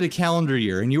you looked at a calendar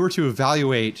year and you were to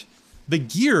evaluate the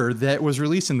gear that was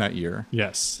released in that year,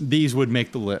 Yes. these would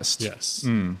make the list. Yes.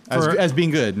 As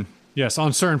being good Yes.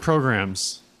 On certain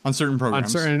programs. on certain On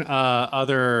programs. certain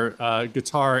other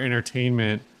guitar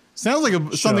entertainment. Sounds like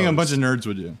something a shows. bunch of nerds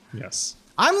would do. Yes.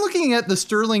 I'm looking at the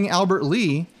Sterling Albert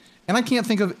Lee, and I can't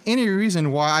think of any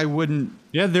reason why I wouldn't.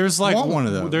 Yeah, there's like Want one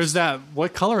of those. There's that.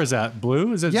 What color is that?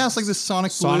 Blue? Is it? Yeah, it's like the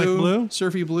Sonic Blue?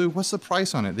 Surfy Blue. What's the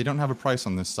price on it? They don't have a price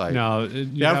on this site. No,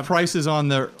 They have prices on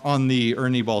the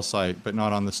Ernie Ball site, but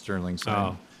not on the Sterling site.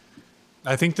 Oh.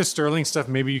 I think the Sterling stuff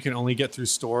maybe you can only get through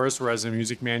stores, whereas in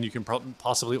Music Man you can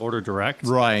possibly order direct.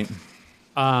 Right.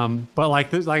 But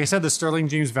like I said, the Sterling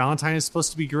James Valentine is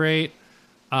supposed to be great.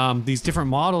 These different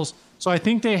models, so I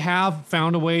think they have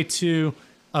found a way to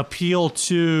appeal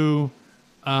to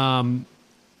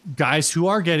guys who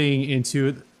are getting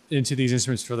into these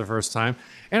instruments for the first time.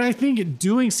 And I think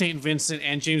doing St. Vincent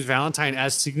and James Valentine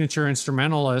as signature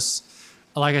instrumentalists,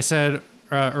 like I said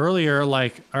earlier,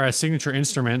 or as signature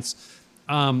instruments,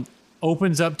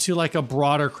 opens up to like a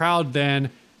broader crowd than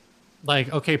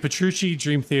like, okay, Petrucci,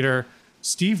 Dream Theater,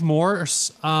 Steve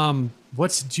Morse. Do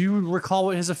you recall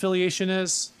what his affiliation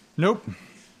is? Nope.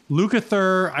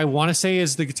 Lukather, I want to say,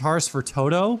 is the guitarist for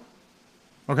Toto.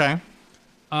 Okay.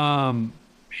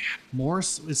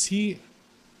 Morse, is he?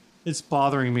 It's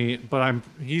bothering me, but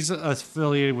he's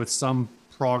affiliated with some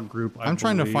prog group. I'm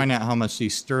trying to find out how much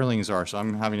these Sterlings are, so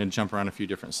I'm having to jump around a few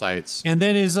different sites. And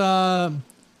then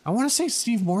I want to say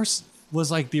Steve Morse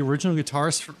was like the original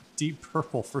guitarist for Deep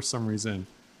Purple for some reason.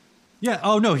 Yeah.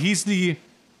 Oh no, he's the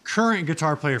current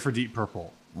guitar player for Deep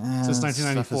Purple since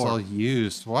 1994. Stuff is all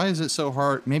used. Why is it so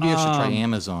hard? Maybe I should try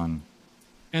Amazon.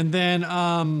 And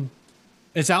then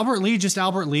is Albert Lee just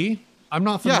Albert Lee? I'm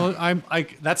not familiar. Yeah.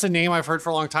 That's a name I've heard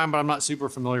for a long time, but I'm not super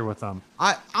familiar with them.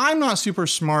 I'm not super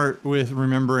smart with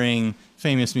remembering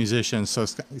famous musicians, so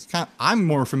it's kind of, I'm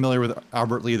more familiar with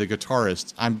Albert Lee, the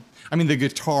guitarist. I mean the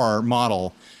guitar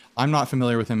model. I'm not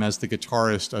familiar with him as the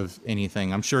guitarist of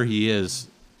anything. I'm sure he is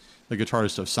the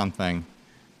guitarist of something,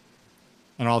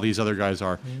 and all these other guys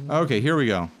are. Okay, here we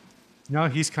go. No,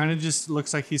 he's kind of just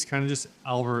looks like he's kind of just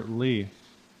Albert Lee.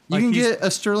 You can get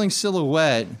a Sterling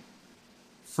Silhouette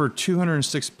for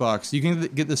 $206. You can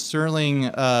get the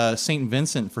Sterling St.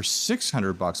 Vincent for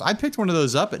 $600. I picked one of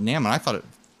those up at NAMM, and I thought it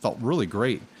felt really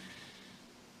great.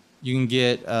 You can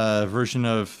get a version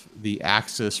of the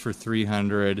Axis for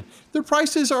 $300. Their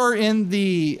prices are in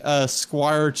the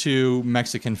Squire to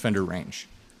Mexican Fender range.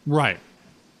 Right.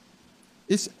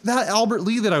 It's that Albert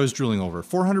Lee that I was drooling over.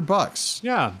 $400.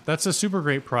 Yeah, that's a super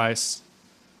great price.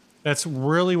 That's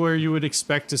really where you would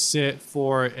expect to sit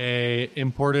for a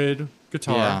imported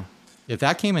guitar. Yeah. If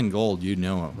that came in gold, you'd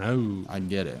know. No. I'd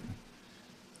get it.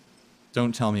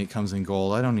 Don't tell me it comes in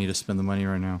gold. I don't need to spend the money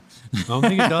right now. I don't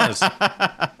think it does.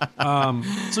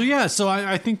 So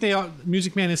I think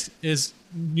Music Man is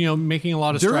making a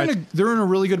lot of strides. They're in a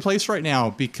really good place right now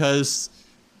because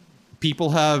people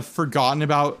have forgotten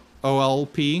about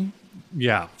OLP.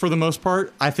 Yeah. For the most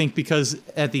part, I think because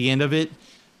at the end of it,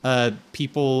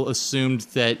 people assumed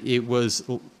that it was,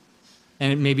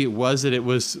 and maybe it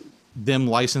was them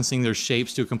licensing their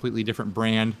shapes to a completely different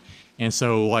brand. And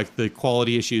so, like, the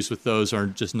quality issues with those are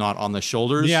just not on the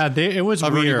shoulders. Yeah, it was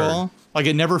of weird. Ernie Ball. Like,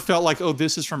 it never felt like, oh,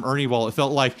 this is from Ernie Ball. It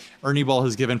felt like Ernie Ball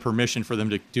has given permission for them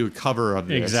to do a cover of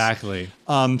this. Exactly.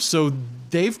 So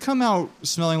they've come out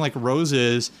smelling like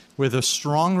roses with a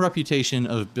strong reputation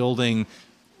of building,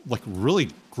 like, really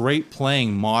great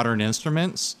playing modern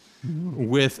instruments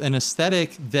with an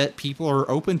aesthetic that people are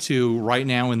open to right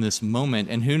now in this moment.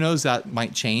 And who knows, that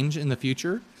might change in the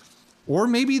future. Or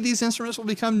maybe these instruments will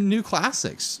become new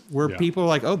classics where people are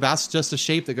like, oh, that's just a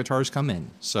shape that guitars come in.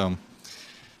 So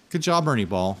good job, Ernie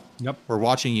Ball. Yep. We're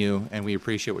watching you, and we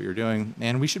appreciate what you're doing.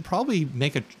 And we should probably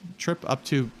make a trip up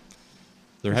to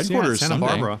their headquarters Santa someday.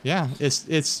 Barbara. Yeah,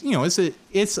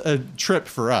 it's a trip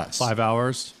for us. 5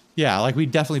 hours. Yeah, like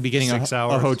we'd definitely be getting a 6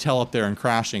 hours. hotel up there and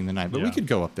crashing the night. But we Yeah. could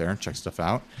go up there and check stuff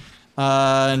out.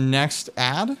 Next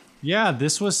ad. Yeah,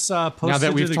 this was posted Now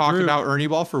that we've to the talked group about Ernie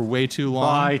Ball for way too long.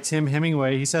 by Tim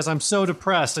Hemingway. He says, I'm so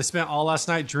depressed. I spent all last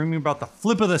night dreaming about the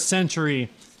flip of the century I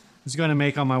was going to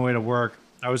make on my way to work.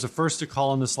 I was the first to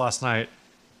call on this last night.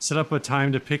 Set up a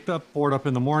time to pick the board up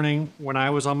in the morning. When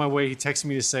I was on my way, he texted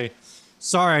me to say,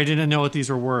 sorry, I didn't know what these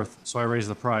were worth, so I raised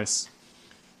the price.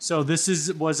 So this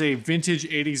was a vintage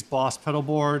 80s Boss pedal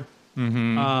board.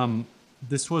 Mm-hmm.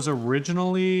 This was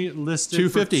originally listed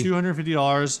 $250. for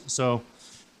 $250. So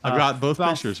I've got both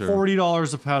about pictures here.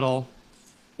 $40 a pedal.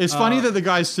 It's funny that the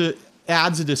guy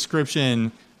adds a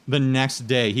description the next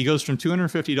day. He goes from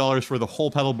 $250 for the whole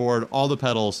pedal board, all the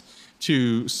pedals,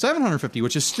 to $750,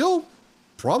 which is still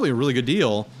probably a really good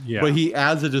deal. Yeah. But he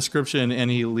adds a description and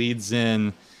he leads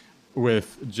in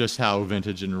with just how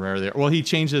vintage and rare they are. Well, he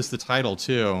changes the title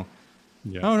too.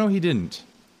 Yeah. Oh, no, he didn't.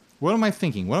 What am I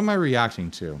thinking? What am I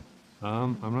reacting to?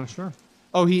 I'm not sure.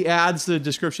 Oh, he adds the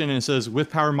description and it says, with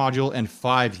power module and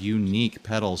 5 unique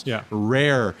pedals. Yeah.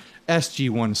 Rare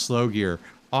SG1 slow gear,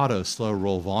 auto slow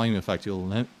roll volume effect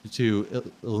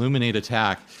to illuminate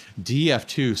attack,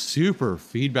 DF2 super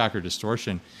feedback or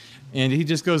distortion. And he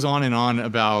just goes on and on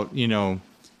about,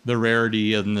 the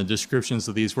rarity and the descriptions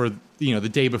of these where, the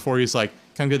day before he's like,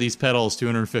 come get these pedals,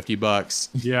 $250.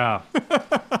 Yeah.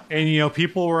 And,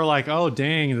 people were like, oh,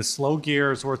 dang, the slow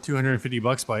gear is worth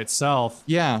 $250 by itself.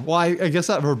 Yeah. Well, I guess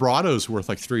that vibrato's worth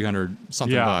like 300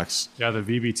 something bucks. Yeah, the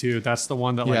VB2. That's the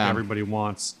one that everybody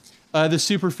wants. The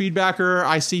super feedbacker,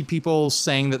 I see people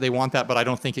saying that they want that, but I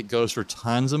don't think it goes for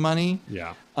tons of money.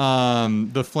 Yeah.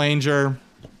 The flanger,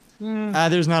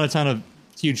 there's not a ton of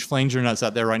huge flanger nuts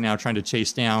out there right now trying to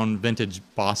chase down vintage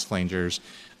Boss flangers.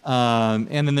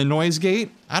 And then the noise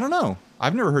gate, I don't know.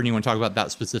 I've never heard anyone talk about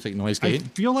that specific noise I gate.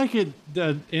 feel like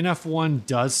the NF1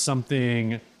 does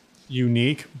something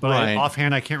unique, but Right.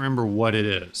 offhand, I can't remember what it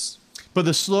is. But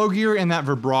the slow gear and that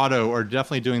vibrato are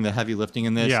definitely doing the heavy lifting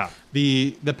in this. Yeah.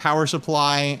 The power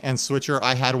supply and switcher,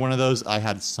 I had one of those. I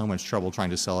had so much trouble trying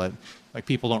to sell it. Like,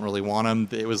 people don't really want them.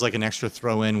 It was like an extra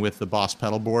throw in with the Boss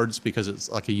pedal boards because it's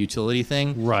like a utility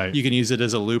thing. Right. You can use it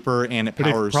as a looper, and it But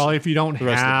powers. if you don't the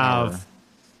rest of the power. have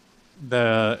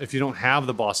if you don't have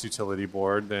the Boss utility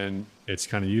board, then it's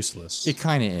kind of useless. It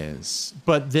kind of is.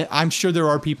 But I'm sure there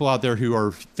are people out there who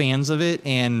are fans of it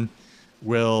and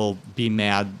will be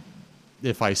mad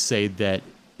if I say that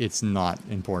it's not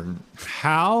important.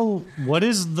 What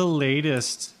is the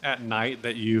latest at night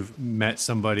that you've met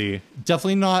somebody?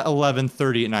 Definitely not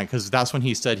 11:30 at night, because that's when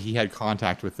he said he had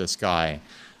contact with this guy.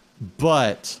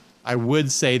 But I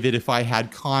would say that if I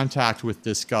had contact with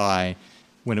this guy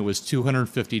when it was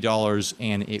 $250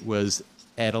 and it was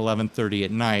at 11:30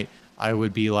 at night, I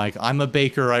would be like, I'm a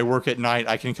baker, I work at night,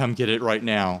 I can come get it right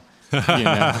now. You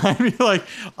know, I mean, like,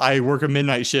 I work a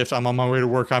midnight shift, I'm on my way to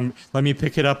work, let me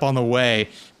pick it up on the way,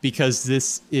 because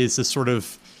this is a sort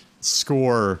of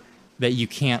score that you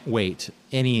can't wait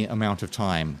any amount of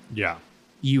time. Yeah.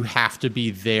 You have to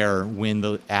be there when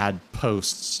the ad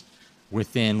posts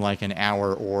within like an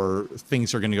hour, or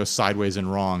things are going to go sideways and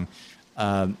wrong.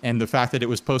 And the fact that it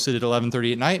was posted at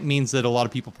 11:30 at night means that a lot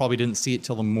of people probably didn't see it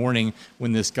till the morning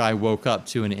when this guy woke up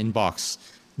to an inbox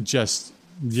just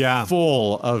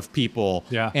full of people.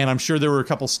 Yeah. And I'm sure there were a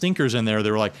couple stinkers in there.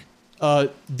 They were like,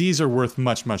 these are worth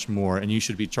much, much more, and you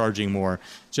should be charging more,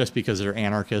 just because they're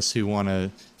anarchists who want to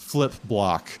flip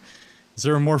block. Is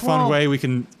there a more fun way we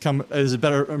can come? Is it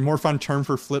a more fun term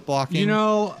for flip blocking? You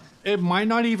know, it might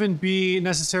not even be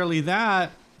necessarily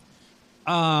that.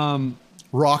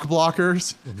 Rock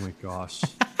blockers. Oh my gosh.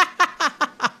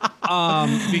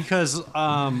 Because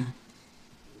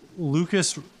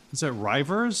Lucas, is it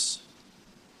Rivers?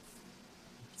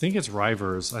 I think it's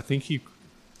Rivers. I think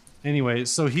anyway,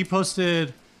 so he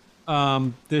posted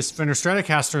this Fender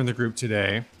Stratocaster in the group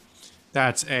today.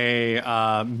 That's a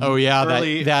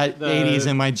that 80s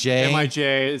MIJ. MIJ.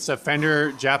 It's a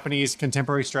Fender Japanese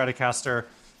contemporary Stratocaster.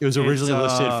 It was originally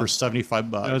listed for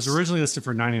 $75. It was originally listed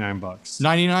for $99.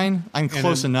 99? I'm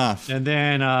close enough. And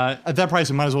then at that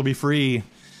price, it might as well be free.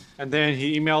 And then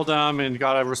he emailed them and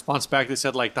got a response back that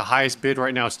said, like, the highest bid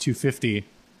right now is $250.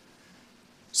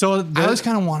 So I always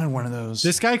kind of wanted one of those.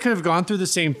 This guy could have gone through the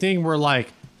same thing where,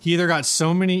 like, he either got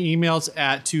so many emails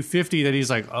at $250 that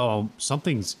he's like, oh,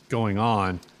 something's going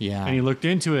on. Yeah. And he looked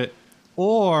into it.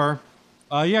 Or,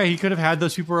 he could have had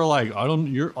those people who are like, I don't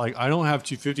have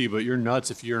 $250, but you're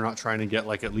nuts if you're not trying to get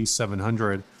like at least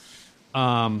 $700.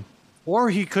 Or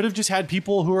he could have just had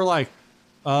people who are like,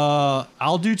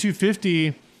 I'll do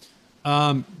 $250.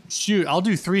 I'll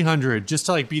do $300 just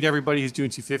to like beat everybody who's doing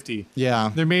 $250. Yeah.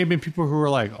 There may have been people who were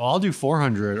like, oh, I'll do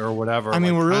 $400 or whatever. I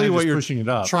mean, like, really what you're pushing it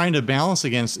up. trying to balance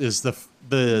against is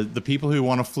the people who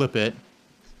want to flip it,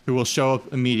 who will show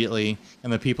up immediately,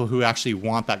 and the people who actually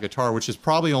want that guitar, which is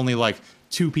probably only like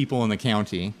 2 people in the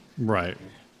county. Right.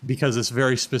 Because it's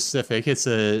very specific. It's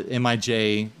a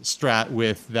MIJ Strat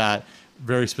with that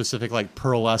very specific, like,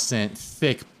 pearlescent,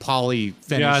 thick poly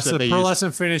finish. Yeah, it's the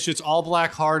pearlescent finish. It's all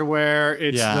black hardware.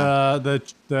 It's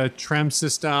the trim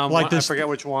system. Like I forget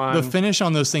which one. The finish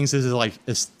on those things is like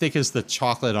as thick as the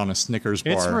chocolate on a Snickers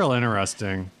bar. It's real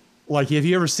interesting. Like, have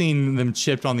you ever seen them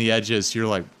chipped on the edges? You're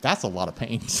like, that's a lot of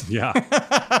paint. Yeah.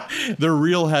 They're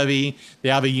real heavy. They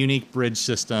have a unique bridge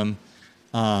system.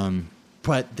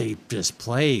 But they just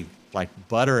play like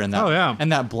butter, and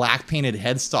and that black painted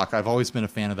headstock. I've always been a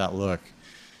fan of that look.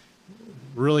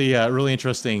 Really, really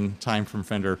interesting time from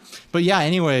Fender. But yeah,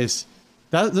 anyways,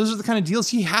 those are the kind of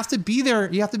deals. You have to be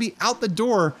there. You have to be out the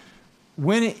door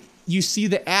when you see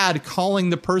the ad calling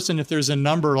the person. If there's a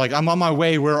number like, I'm on my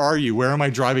way, where are you? Where am I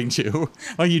driving to?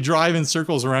 Like, you drive in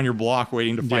circles around your block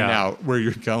waiting to find out where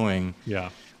you're going. Yeah.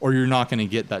 Or you're not going to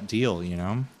get that deal, you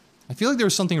know? I feel like there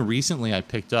was something recently I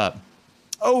picked up.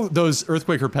 Oh, those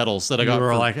Earthquaker pedals that I got. You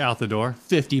were like out the door.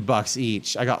 $50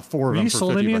 each. I got 4 of them. Have you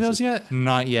sold any of those each. yet?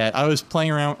 Not yet. I was playing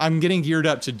around. I'm getting geared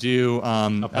up to do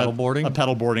a pedal boarding. A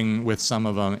pedal boarding with some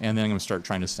of them, and then I'm gonna start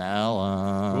trying to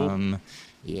sell them. Cool.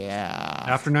 Yeah.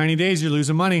 After 90 days, you're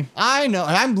losing money. I know.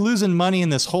 I'm losing money in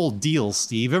this whole deal,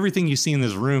 Steve. Everything you see in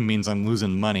this room means I'm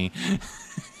losing money.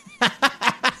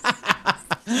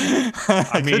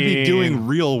 I could be doing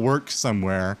real work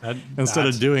somewhere instead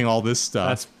of doing all this stuff.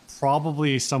 That's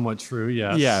probably somewhat true,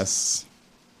 yes. Yes.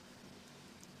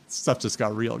 Stuff just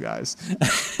got real, guys.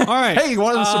 All right. Hey, you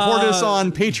want to support us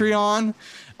on Patreon?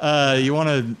 You want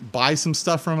to buy some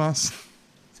stuff from us?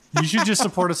 You should just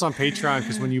support us on Patreon,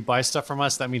 because when you buy stuff from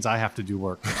us, that means I have to do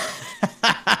work.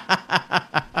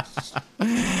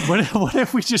 What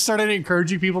if we just started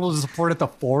encouraging people to support at the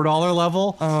 $4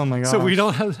 level? Oh my god! So we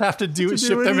don't have to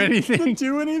ship them anything. To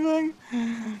do anything.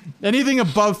 Anything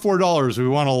above $4, we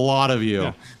want a lot of you.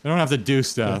 Yeah. We don't have to do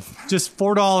stuff. Just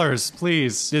 $4,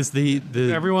 please. Is the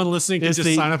Everyone listening can is just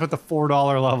the- sign up at the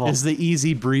 $4 level. is the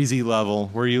easy breezy level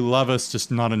where you love us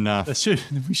just not enough.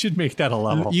 We should make that a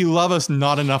level. You love us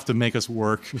not enough to make us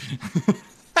work.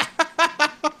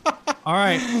 All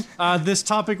right. This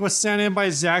topic was sent in by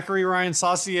Zachary Ryan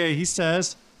Saucier. He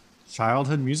says,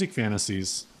 childhood music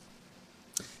fantasies.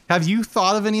 Have you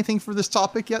thought of anything for this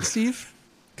topic yet, Steve?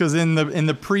 Because in our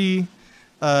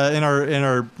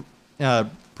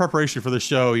preparation for the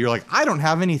show, you're like, I don't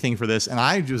have anything for this, and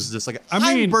I was just like,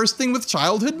 I'm bursting with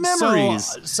childhood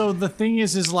memories. So the thing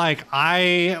is like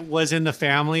I was in the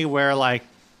family where like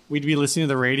we'd be listening to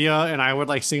the radio and I would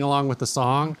like sing along with the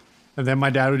song, and then my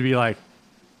dad would be like,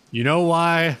 you know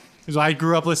why? Because I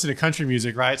grew up listening to country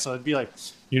music, right? So it'd be like,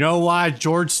 you know why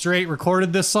George Strait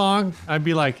recorded this song? I'd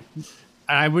be like,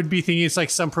 I would be thinking it's like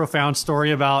some profound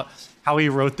story about how he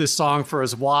wrote this song for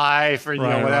his wife or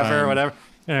whatever.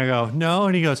 And I go, no.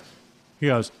 And he goes,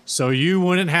 so you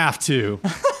wouldn't have to.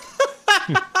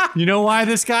 You know why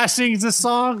this guy sings this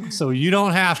song? So you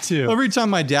don't have to. Every time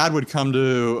my dad would come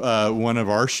to one of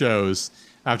our shows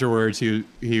afterwards,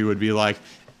 he would be like,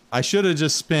 I should have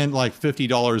just spent like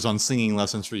 $50 on singing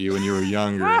lessons for you when you were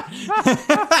younger.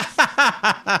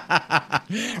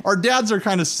 Our dads are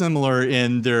kind of similar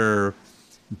in their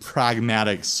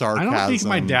pragmatic sarcasm. I don't think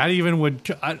my dad even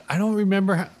would. I don't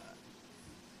remember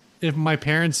if my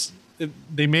parents.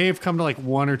 They may have come to like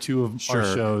one or two of our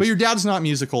shows. But your dad's not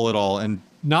musical at all, and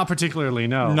not particularly.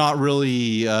 No, not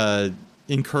really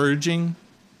encouraging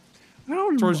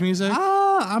towards music.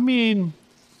 I mean,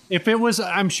 if it was,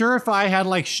 I'm sure if I had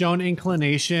like shown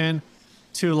inclination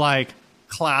to like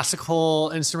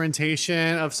classical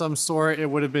instrumentation of some sort, it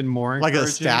would have been more like a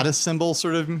status symbol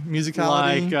sort of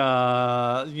musicality,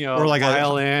 like or like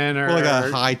violin or like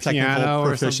a high technical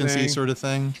proficiency or sort of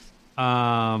thing.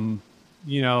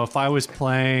 If I was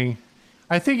playing,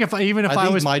 I think if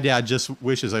my dad just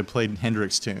wishes I played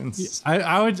Hendrix tunes.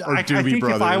 I think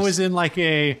Brothers.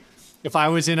 if I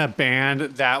was in a band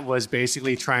that was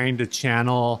basically trying to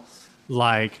channel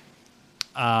like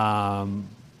mid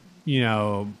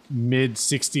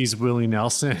 60s Willie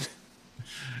Nelson,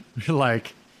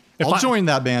 like I'll join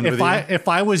that band with you. If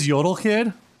I was Yodel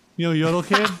Kid, Yodel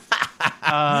Kid,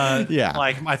 yeah,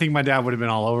 like I think my dad would have been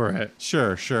all over it.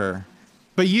 Sure.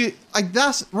 But we're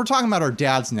talking about our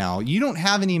dads now. You don't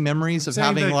have any memories of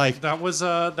having that was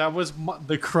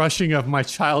the crushing of my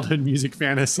childhood music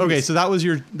fantasies. Okay, so that was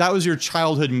your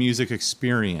childhood music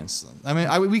experience. I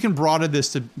mean, we can broaden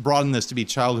this to be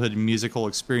childhood musical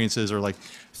experiences or like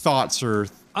thoughts or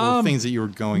things that you were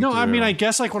going through. No, I mean, I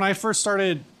guess like when I first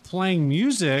started playing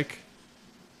music,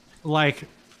 like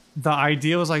the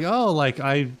idea was like, oh, like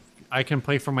I can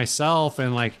play for myself,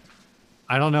 and like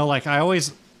I don't know, like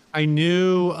I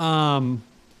knew, I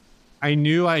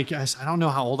guess, I don't know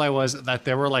how old I was, that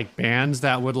there were like bands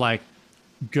that would like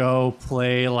go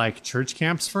play like church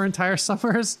camps for entire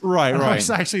summers. Right. I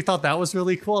actually thought that was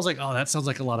really cool. I was like, oh, that sounds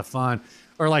like a lot of fun.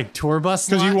 Or like tour bus.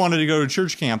 Because you wanted to go to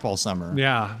church camp all summer.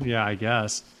 Yeah, I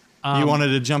guess. You wanted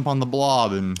to jump on the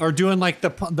blob or doing like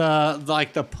the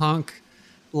punk,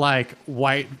 like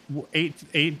white eight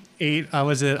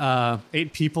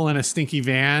people in a stinky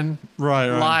van, right.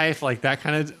 Life, like that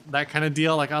kind of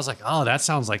deal. Like I was like, oh, that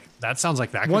sounds like that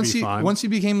could be fun. Once you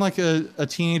became like a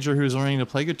teenager who was learning to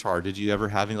play guitar, did you ever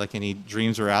have like any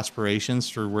dreams or aspirations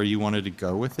for where you wanted to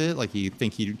go with it? Like did you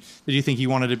think you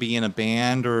wanted to be in a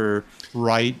band or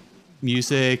write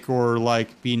music or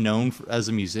like be known as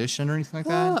a musician or anything like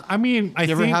that? I mean, Did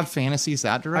you ever have fantasies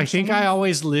that direction? I think I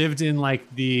always lived in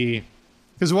like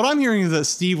because what I'm hearing is that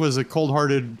Steve was a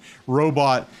cold-hearted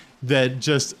robot that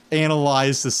just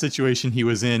analyzed the situation he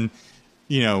was in,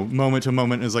 moment to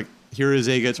moment. Is like, here is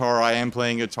a guitar. I am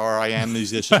playing guitar. I am a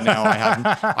musician now.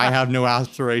 I have no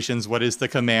aspirations. What is the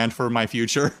command for my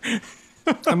future?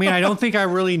 I mean, I don't think I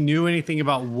really knew anything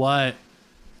about what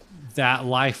that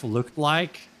life looked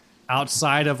like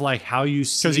outside of like how you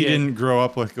see it. Because you didn't grow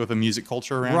up with a music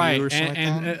culture around you or something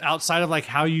like that? Outside of like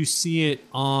how you see it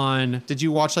on. Did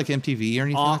you watch like MTV or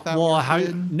anything like that? Well,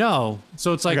 no.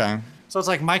 So it's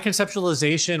like my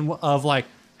conceptualization of like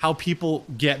how people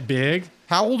get big.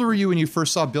 How old were you when you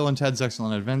first saw Bill and Ted's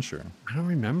Excellent Adventure? I don't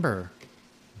remember.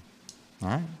 All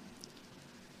right.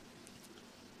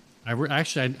 I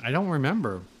don't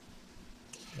remember.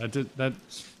 That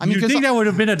I mean, you'd 'cause think that would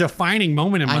have been a defining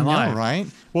moment in my I know, life. right?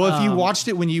 Well, if you watched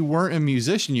it when you weren't a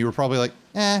musician, you were probably like,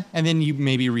 and then you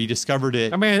maybe rediscovered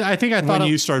it. I mean, I think I thought When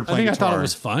you started playing I thought guitar. it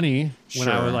was funny when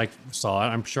I Sure. would, like, saw it.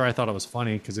 I'm sure I thought it was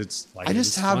funny because it's like I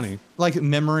just have funny. like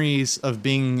memories of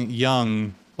being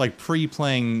young, like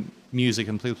pre-playing music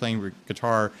and pre-playing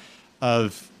guitar,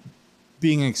 of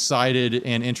being excited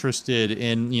and interested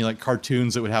in, like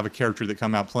cartoons that would have a character that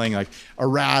come out playing like a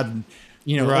rad,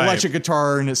 Right. electric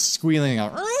guitar and it's squealing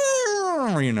out.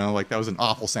 Like that was an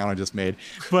awful sound I just made,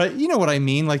 but you know what I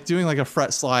mean, like doing like a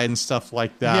fret slide and stuff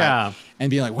like that. Yeah. And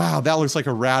being like, wow, that looks like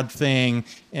a rad thing,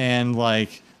 and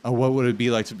like, what would it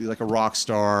be like to be like a rock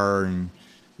star, and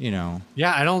Yeah,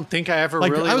 I don't think I ever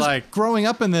like really I was like. growing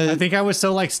up in the I think I was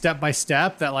so like step by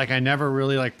step that like I never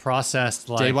really like processed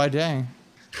like day by day.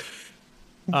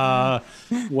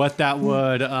 what that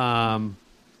would kind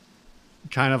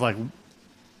of like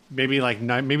maybe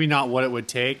not what it would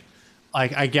take.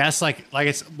 Like I guess like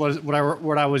it's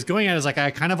what I was going at is like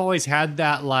I kind of always had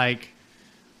that like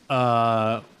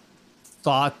thought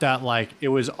that like it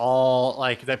was all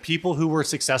like that people who were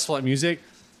successful at music,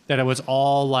 that it was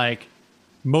all like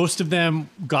most of them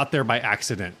got there by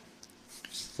accident.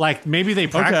 Like maybe they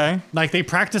Okay. like they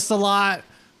practiced a lot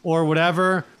or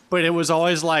whatever, but it was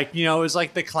always like, it was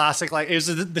like the classic, like it was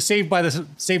the Saved by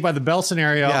the Bell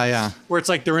scenario. Yeah. Where it's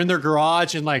like they're in their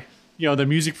garage and like, the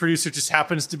music producer just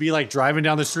happens to be like driving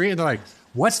down the street and they're like,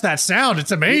 what's that sound?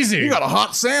 It's amazing. You got a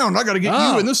hot sound. I got to get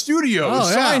Oh. you in the studio. Oh,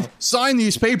 yeah. Sign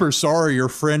these papers. Sorry, your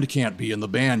friend can't be in the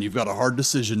band. You've got a hard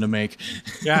decision to make.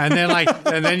 Yeah, and then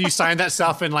and then you sign that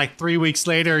stuff, and like 3 weeks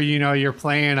later, you're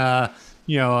playing a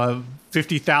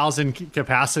 50,000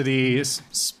 capacity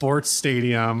sports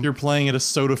stadium. You're playing at a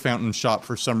soda fountain shop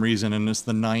for some reason, and it's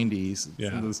the 90s.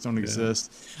 Yeah. Those don't exist.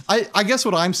 I guess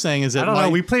what I'm saying is that I don't know.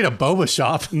 We played a boba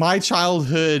shop. my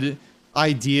childhood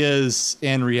ideas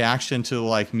and reaction to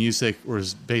like music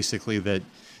was basically that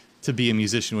to be a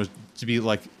musician was to be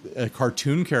like a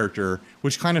cartoon character,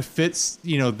 which kind of fits,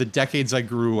 the decades I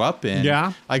grew up in.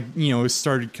 Yeah. I,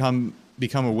 started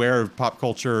become aware of pop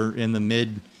culture in the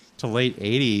mid to late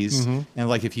 80s. And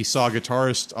like if you saw a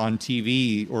guitarist on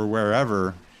TV or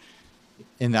wherever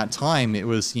in that time, it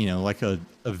was, like a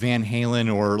Van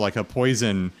Halen or like a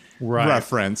Poison Right.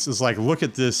 reference. It's like, look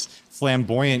at this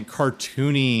flamboyant,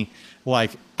 cartoony, like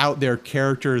out there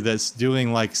character that's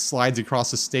doing like slides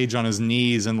across the stage on his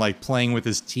knees and like playing with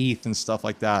his teeth and stuff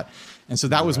like that. And so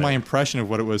that was my impression of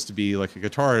what it was to be like a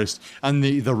guitarist. And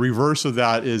the reverse of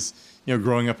that is,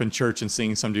 growing up in church and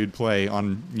seeing some dude play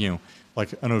on, like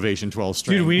an Ovation 12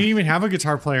 string. Dude, we didn't even have a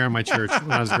guitar player in my church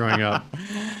when I was growing up.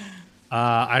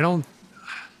 I don't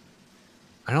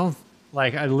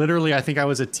like. I think I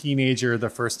was a teenager the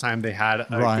first time they had a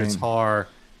Right. guitar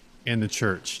in the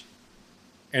church,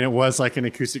 and it was like an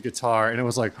acoustic guitar, and it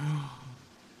was like,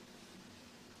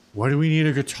 what do we need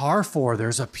a guitar for?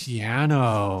 There's a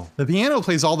piano. The piano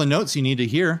plays all the notes you need to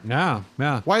hear. Yeah.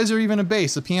 Why is there even a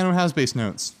bass? The piano has bass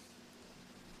notes.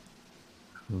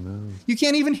 You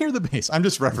can't even hear the bass. I'm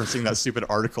just referencing that stupid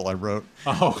article I wrote.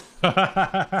 Oh,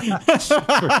 forgot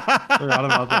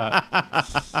about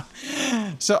that.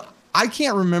 So I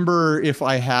can't remember if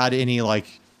I had any like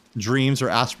dreams or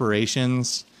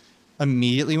aspirations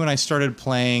immediately when I started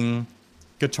playing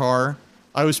guitar.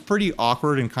 I was pretty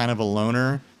awkward and kind of a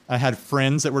loner. I had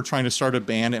friends that were trying to start a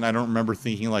band, and I don't remember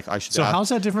thinking like I should. So how's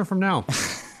that different from now?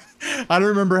 I don't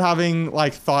remember having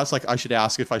like thoughts like I should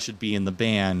ask if I should be in the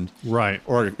band, Right.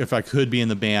 or if I could be in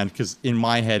the band, because in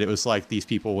my head it was like these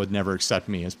people would never accept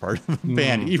me as part of the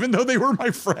band, even though they were my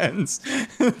friends.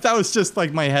 That was just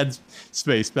like my head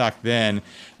space back then.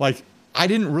 Like I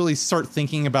didn't really start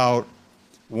thinking about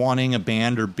wanting a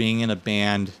band or being in a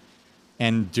band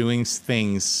and doing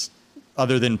things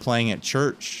other than playing at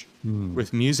church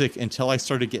with music until I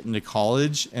started getting to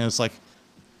college, and it's like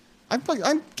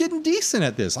I'm getting decent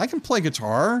at this. I can play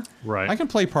guitar. Right. I can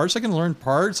play parts. I can learn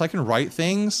parts. I can write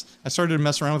things. I started to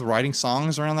mess around with writing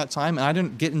songs around that time, and I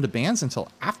didn't get into bands until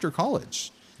after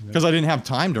college because I didn't have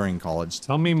time during college.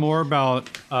 Tell me more about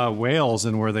whales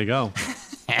and where they go.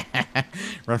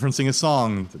 Referencing a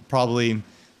song that probably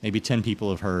maybe 10 people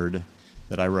have heard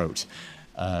that I wrote.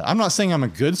 I'm not saying I'm a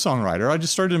good songwriter. I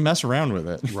just started to mess around with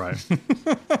it. Right.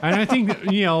 And I think,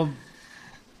 yeah,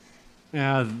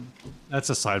 that's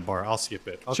a sidebar. I'll skip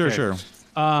it. Okay. Sure.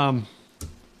 Now,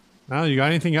 you got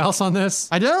anything else on this?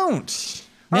 I don't.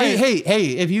 All right.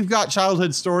 Hey, if you've got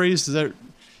childhood stories that,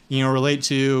 relate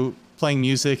to playing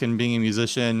music and being a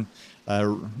musician,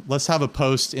 let's have a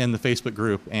post in the Facebook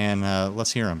group and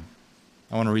let's hear them.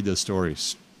 I want to read those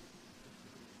stories.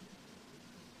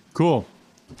 Cool.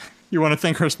 You want to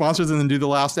thank our sponsors and then do the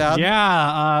last ad?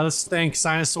 Yeah, let's thank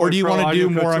Sinusoid. Or do you Pro want to do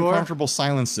Audio more Couture. uncomfortable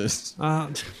silences? Uh,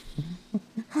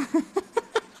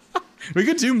 We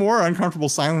could do more uncomfortable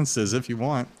silences if you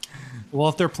want. well,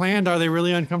 if they're planned, are they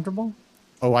really uncomfortable?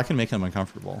 Oh, I can make them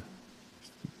uncomfortable.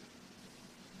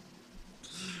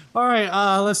 All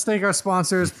right, let's thank our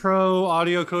sponsors, Pro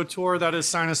Audio Couture. That is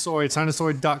Sinusoid,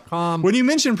 sinusoid.com. When you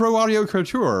mention Pro Audio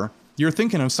Couture, you're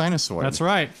thinking of Sinusoid. That's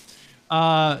right.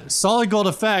 Solid Gold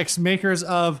Effects, makers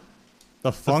of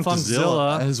The Funkzilla,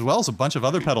 Funkzilla. as well as a bunch of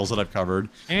other pedals that I've covered.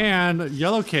 and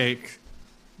Yellow Cake,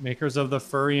 makers of the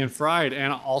Furry and Fried,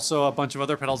 and also a bunch of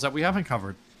other pedals that we haven't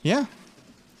covered. Yeah,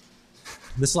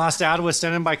 This last ad was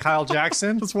sent in by Kyle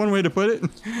Jackson. that's one way to put it.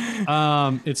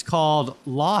 It's called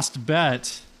Lost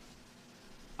Bet.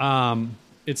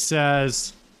 It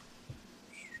says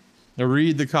Now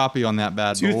read the copy on that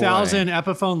bad boy. 2000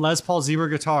 Epiphone Les Paul Zebra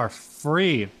guitar,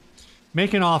 free.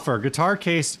 Make an offer. Guitar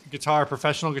case, guitar,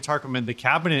 professional guitar equipment. The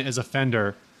cabinet is a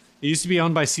Fender. It used to be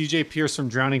owned by CJ Pierce from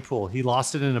Drowning Pool. He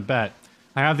lost it in a bet.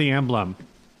 I have the emblem.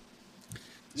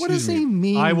 What does Excuse he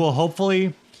mean? I will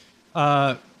hopefully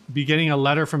be getting a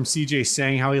letter from CJ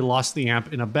saying how he lost the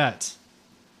amp in a bet.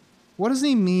 What does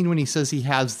he mean when he says he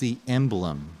has the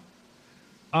emblem?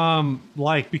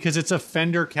 Because it's a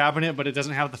Fender cabinet, but it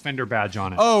doesn't have the Fender badge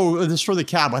on it. Oh, this is for the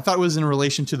cab. I thought it was in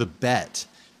relation to the bet.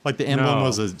 Like the emblem No.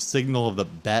 was a signal of the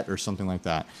bet or something like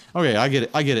that. Okay, I get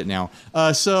it. I get it now.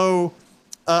 So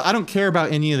I don't care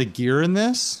about any of the gear in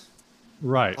this.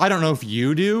 Right. I don't know if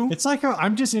you do. It's like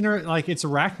it's a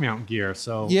rack mount gear.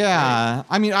 So Yeah,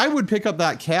 I mean, I would pick up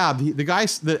that cab. The guy,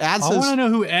 the ad I want to says know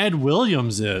who Ed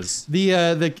Williams is.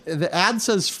 the ad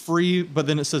says free, but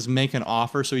then it says make an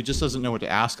offer, so he just doesn't know what to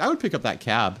ask. I would pick up that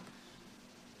cab.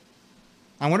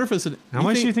 I wonder if it's an. How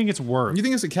much do you think it's worth? You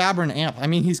think it's a cab or an amp? I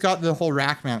mean, he's got the whole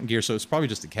rack mount gear, so it's probably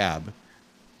just a cab.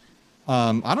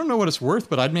 I don't know what it's worth,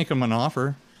 but I'd make him an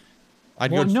offer.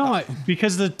 I'd Well, go. no,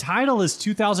 because the title is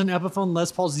 2000 Epiphone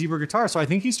Les Paul Zebra guitar, so I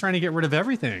think he's trying to get rid of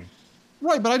everything.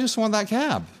 Right, but I just want that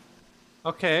cab.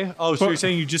 Okay. Oh, so But- you're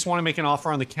saying you just want to make an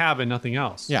offer on the cab and nothing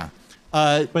else? Yeah.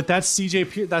 But that's CJ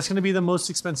Pierce. That's going to be the most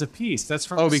expensive piece. That's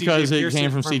from Because CJ it Pierce came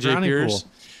from CJ Drowning Pierce.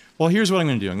 Pool. Well, here's what I'm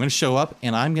going to do. I'm going to show up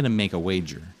and I'm going to make a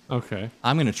wager. Okay.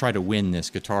 I'm going to try to win this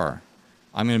guitar.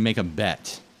 I'm going to make a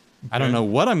bet. I don't know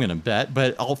what I'm going to bet,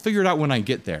 but I'll figure it out when I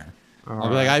get there. I'll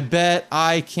be like, I bet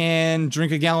I can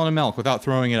drink a gallon of milk without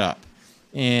throwing it up.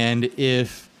 And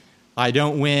if I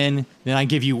don't win, then I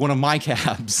give you one of my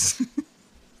cabs.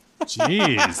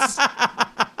 Jeez.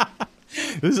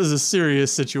 This is a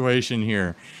serious situation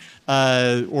here.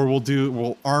 Or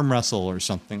we'll arm wrestle or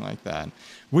something like that.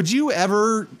 Would you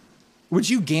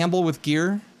gamble with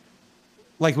gear?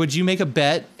 Like, would you make a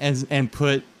bet and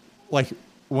put like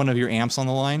one of your amps on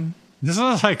the line? This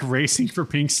is like racing for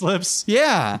pink slips.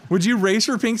 Yeah. Would you race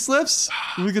for pink slips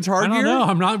with guitar I gear? don't know.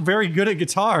 I'm not very good at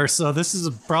guitar, so this is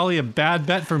probably a bad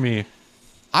bet for me.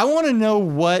 I want to know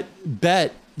what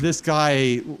bet this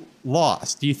guy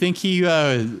lost. Do you think he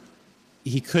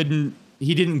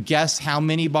didn't guess how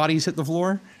many bodies hit the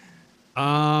floor?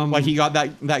 Like he got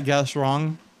that guess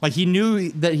wrong? Like he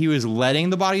knew that he was letting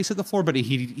the bodies hit the floor, but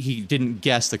he didn't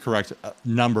guess the correct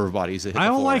number of bodies that hit the I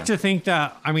floor. don't like to think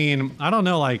that. I mean, I don't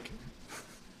know. Like,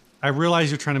 I realize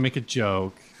you're trying to make a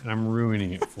joke, and I'm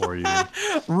ruining it for you.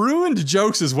 Ruined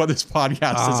jokes is what this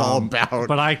podcast is all about.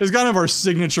 but it's kind of our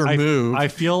signature move. I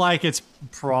feel like it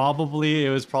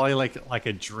was probably like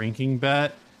a drinking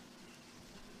bet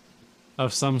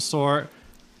of some sort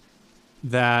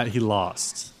that he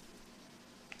lost.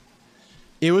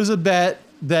 It was a bet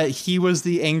that he was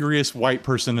the angriest white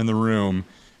person in the room,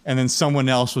 and then someone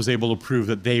else was able to prove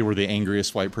that they were the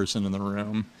angriest white person in the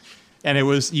room. And it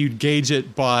was, you'd gauge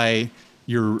it by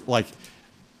your, like,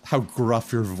 how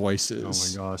gruff your voice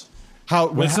is. Oh my gosh. How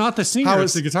It's not the singer, how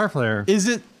it's the guitar player. Is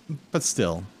it? But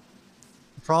still.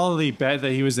 Probably bet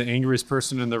that he was the angriest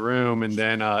person in the room, and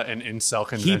then an incel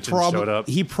convention showed up.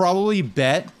 He probably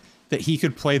bet that he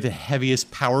could play the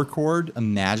heaviest power chord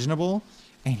imaginable,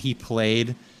 and he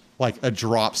played like a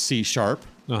drop C sharp.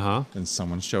 Uh-huh. And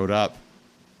someone showed up,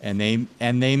 and they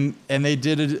did they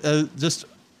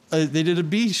did a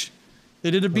B. They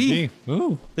did a B.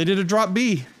 Ooh. They did a drop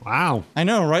B. Wow. I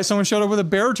know, right? Someone showed up with a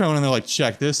baritone, and they're like,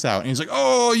 "Check this out." And he's like,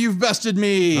 "Oh, you've bested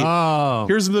me. Oh.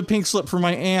 Here's the pink slip for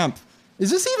my amp." Is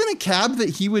this even a cab that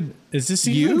he would Is this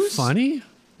even use? funny?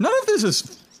 None of this is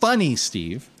funny,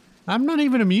 Steve. I'm not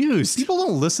even amused. People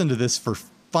don't listen to this for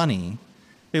funny.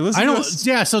 They listen I to don't. us.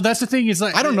 Yeah. So that's the thing. Is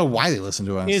like I don't know why they listen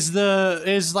to us.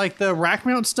 Is like the rack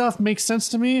mount stuff makes sense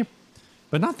to me,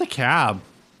 but not the cab.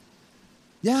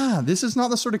 Yeah, this is not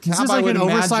the sort of cab This is I like would an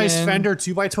oversized imagine. Fender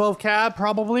 2x12 cab,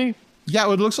 probably.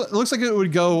 Yeah, it looks like it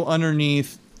would go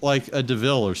underneath like a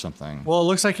DeVille or something. Well, it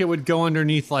looks like it would go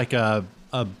underneath like a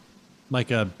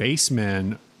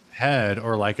bassman head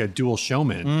or like a dual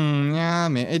showman. Yeah, I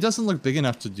mean, it doesn't look big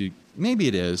enough to do. Maybe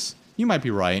it is. You might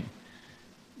be right.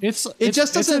 It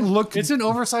just doesn't look. It's an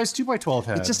oversized 2x12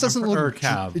 head. It just doesn't or look.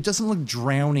 cab. It doesn't look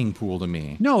Drowning Pool to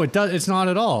me. No, it does. It's not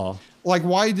at all. Like,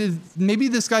 why did maybe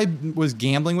this guy was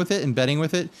gambling with it and betting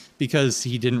with it because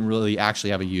he didn't really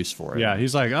actually have a use for it. Yeah,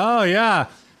 he's like, oh yeah,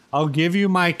 I'll give you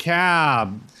my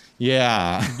cab.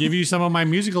 Yeah. Give you some of my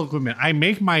musical equipment. I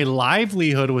make my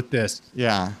livelihood with this.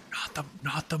 Yeah.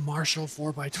 Not the Marshall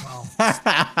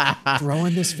 4x12. Throw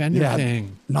in this Fender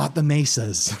thing. Not the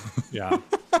Mesas. Yeah.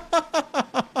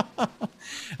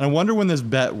 I wonder when this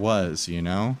bet was,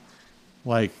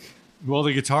 Like, well,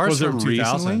 the guitar's was it from 2000.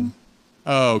 recently?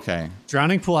 Oh, okay.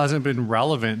 Drowning Pool hasn't been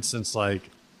relevant since like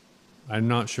I'm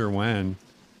not sure when.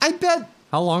 I bet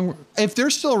How long? if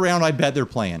they're still around, I bet they're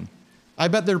playing. I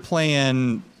bet they're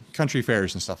playing country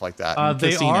fairs and stuff like that. And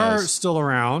They casinos. are still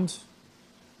around.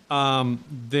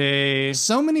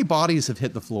 So many bodies have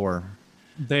hit the floor.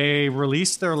 They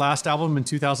released their last album in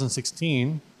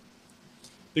 2016.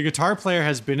 The guitar player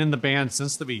has been in the band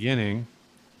since the beginning.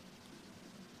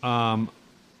 But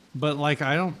like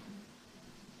I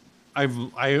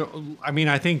mean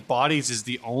I think Bodies is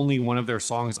the only one of their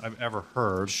songs I've ever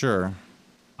heard. Sure.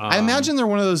 I imagine they're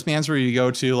one of those bands where you go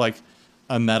to like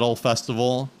a metal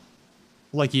festival,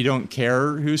 like you don't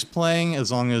care who's playing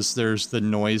as long as there's the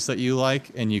noise that you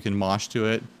like and you can mosh to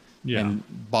it and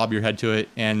bob your head to it.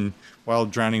 And while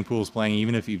Drowning Pool is playing,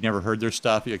 even if you've never heard their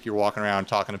stuff, you're walking around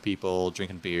talking to people,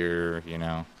 drinking beer,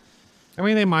 I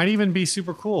mean, they might even be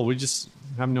super cool. We just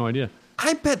have no idea.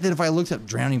 I bet that if I looked up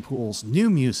Drowning Pool's new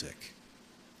music,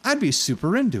 I'd be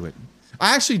super into it.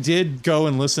 I actually did go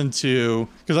and listen to,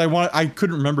 because I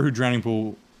couldn't remember who Drowning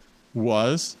Pool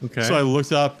was. Okay. So I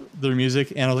looked up their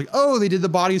music and I was like, oh, they did the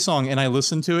Body song. And I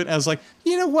listened to it. And I was like,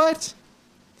 you know what?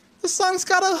 This song's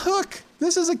got a hook.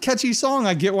 This is a catchy song.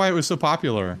 I get why it was so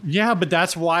popular. Yeah, but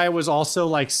that's why it was also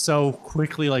like so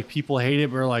quickly like people hate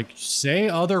it. We're like, say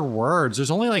other words.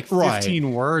 There's only like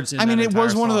 15 words. I mean, it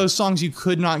was one of those songs you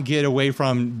could not get away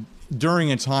from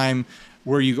during a time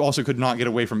where you also could not get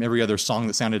away from every other song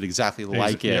that sounded exactly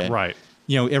like it. Yeah, right.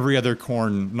 Every other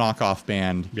Korn knockoff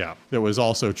band that was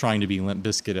also trying to be Limp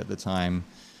Bizkit at the time,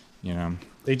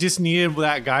 They just needed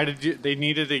that guy they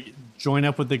needed to join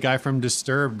up with the guy from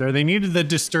Disturbed. They needed the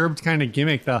Disturbed kind of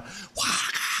gimmick, the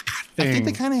thing. I think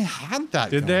they kind of had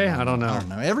that. Did they? I don't know.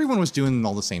 Everyone was doing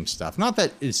all the same stuff. Not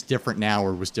that it's different now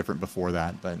or was different before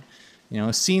that, but,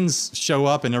 scenes show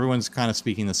up and everyone's kind of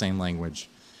speaking the same language.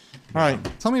 All right,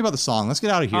 tell me about the song. Let's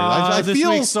get out of here. I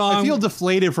feel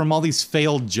deflated from all these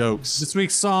failed jokes. This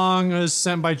week's song is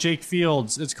sent by Jake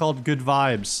Fields. It's called Good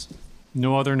Vibes.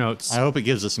 No other notes. I hope it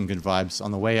gives us some good vibes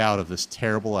on the way out of this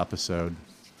terrible episode.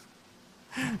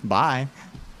 Bye.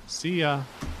 See ya.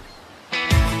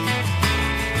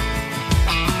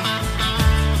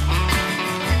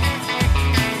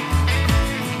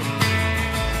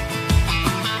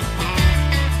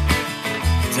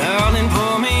 Darling,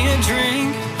 pour me a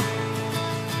drink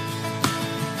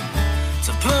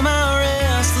to put my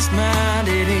restless mind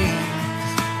at ease.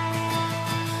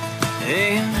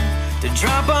 Hey, to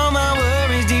drop all my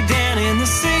worries deep down in the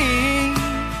sea.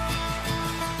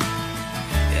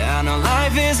 Yeah, I know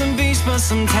life isn't beach, but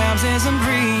sometimes there's a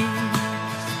breeze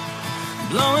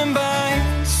blowing by,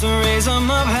 so raise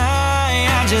them up high.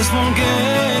 I just want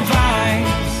good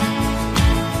vibes.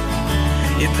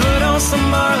 You put on some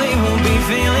Marley, we'll be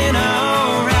feeling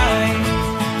alright.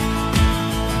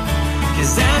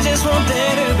 'Cause I just want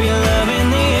there to be love in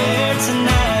the air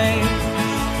tonight.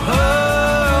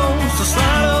 Oh, so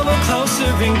slide over closer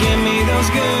and give me those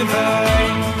good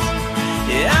vibes.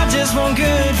 Yeah, I just want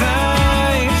good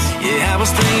vibes. Yeah, I was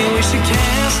thinking we should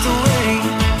cast away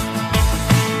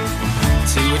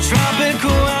to a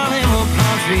tropical island where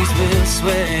palm trees will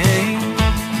sway.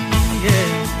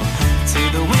 Yeah, to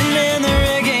the wind and the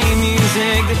reggae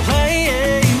music that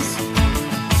plays.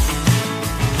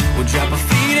 We'll drop our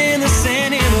feet in the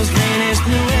sand in those greenish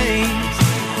blue waves.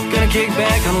 Gonna kick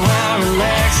back, unwind,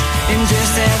 relax, and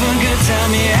just have a good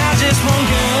time. Yeah, I just want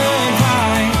good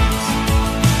vibes.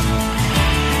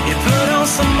 You put on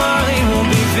some Marley, we'll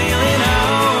be feeling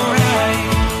alright.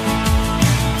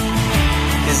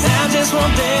 'Cause I just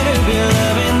want there to be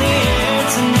love in the air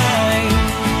tonight.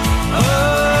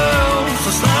 Oh, so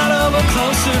slide over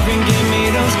closer and give me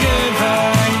those good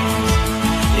vibes.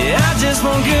 Yeah, I just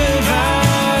want good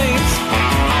vibes.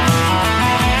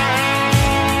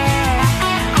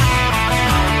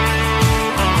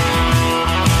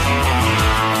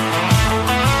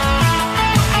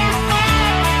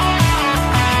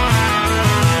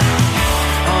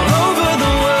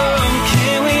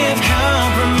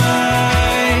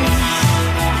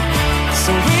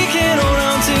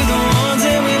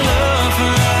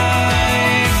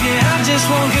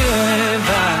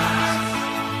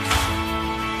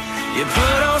 You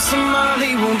put on some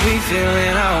Molly, we'll be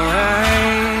feeling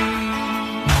alright.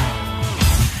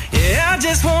 Yeah, I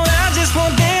just want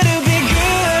there to be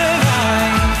good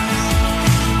vibes.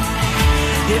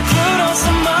 You put on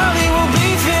some Molly, we'll be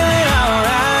feeling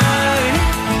alright.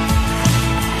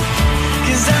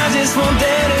 'Cause I just want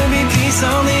there to be peace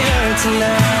on the earth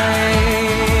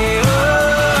tonight.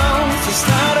 Oh, so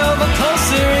start over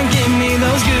closer and give me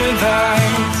those good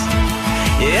vibes.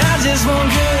 Yeah, I just want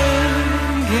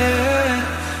good.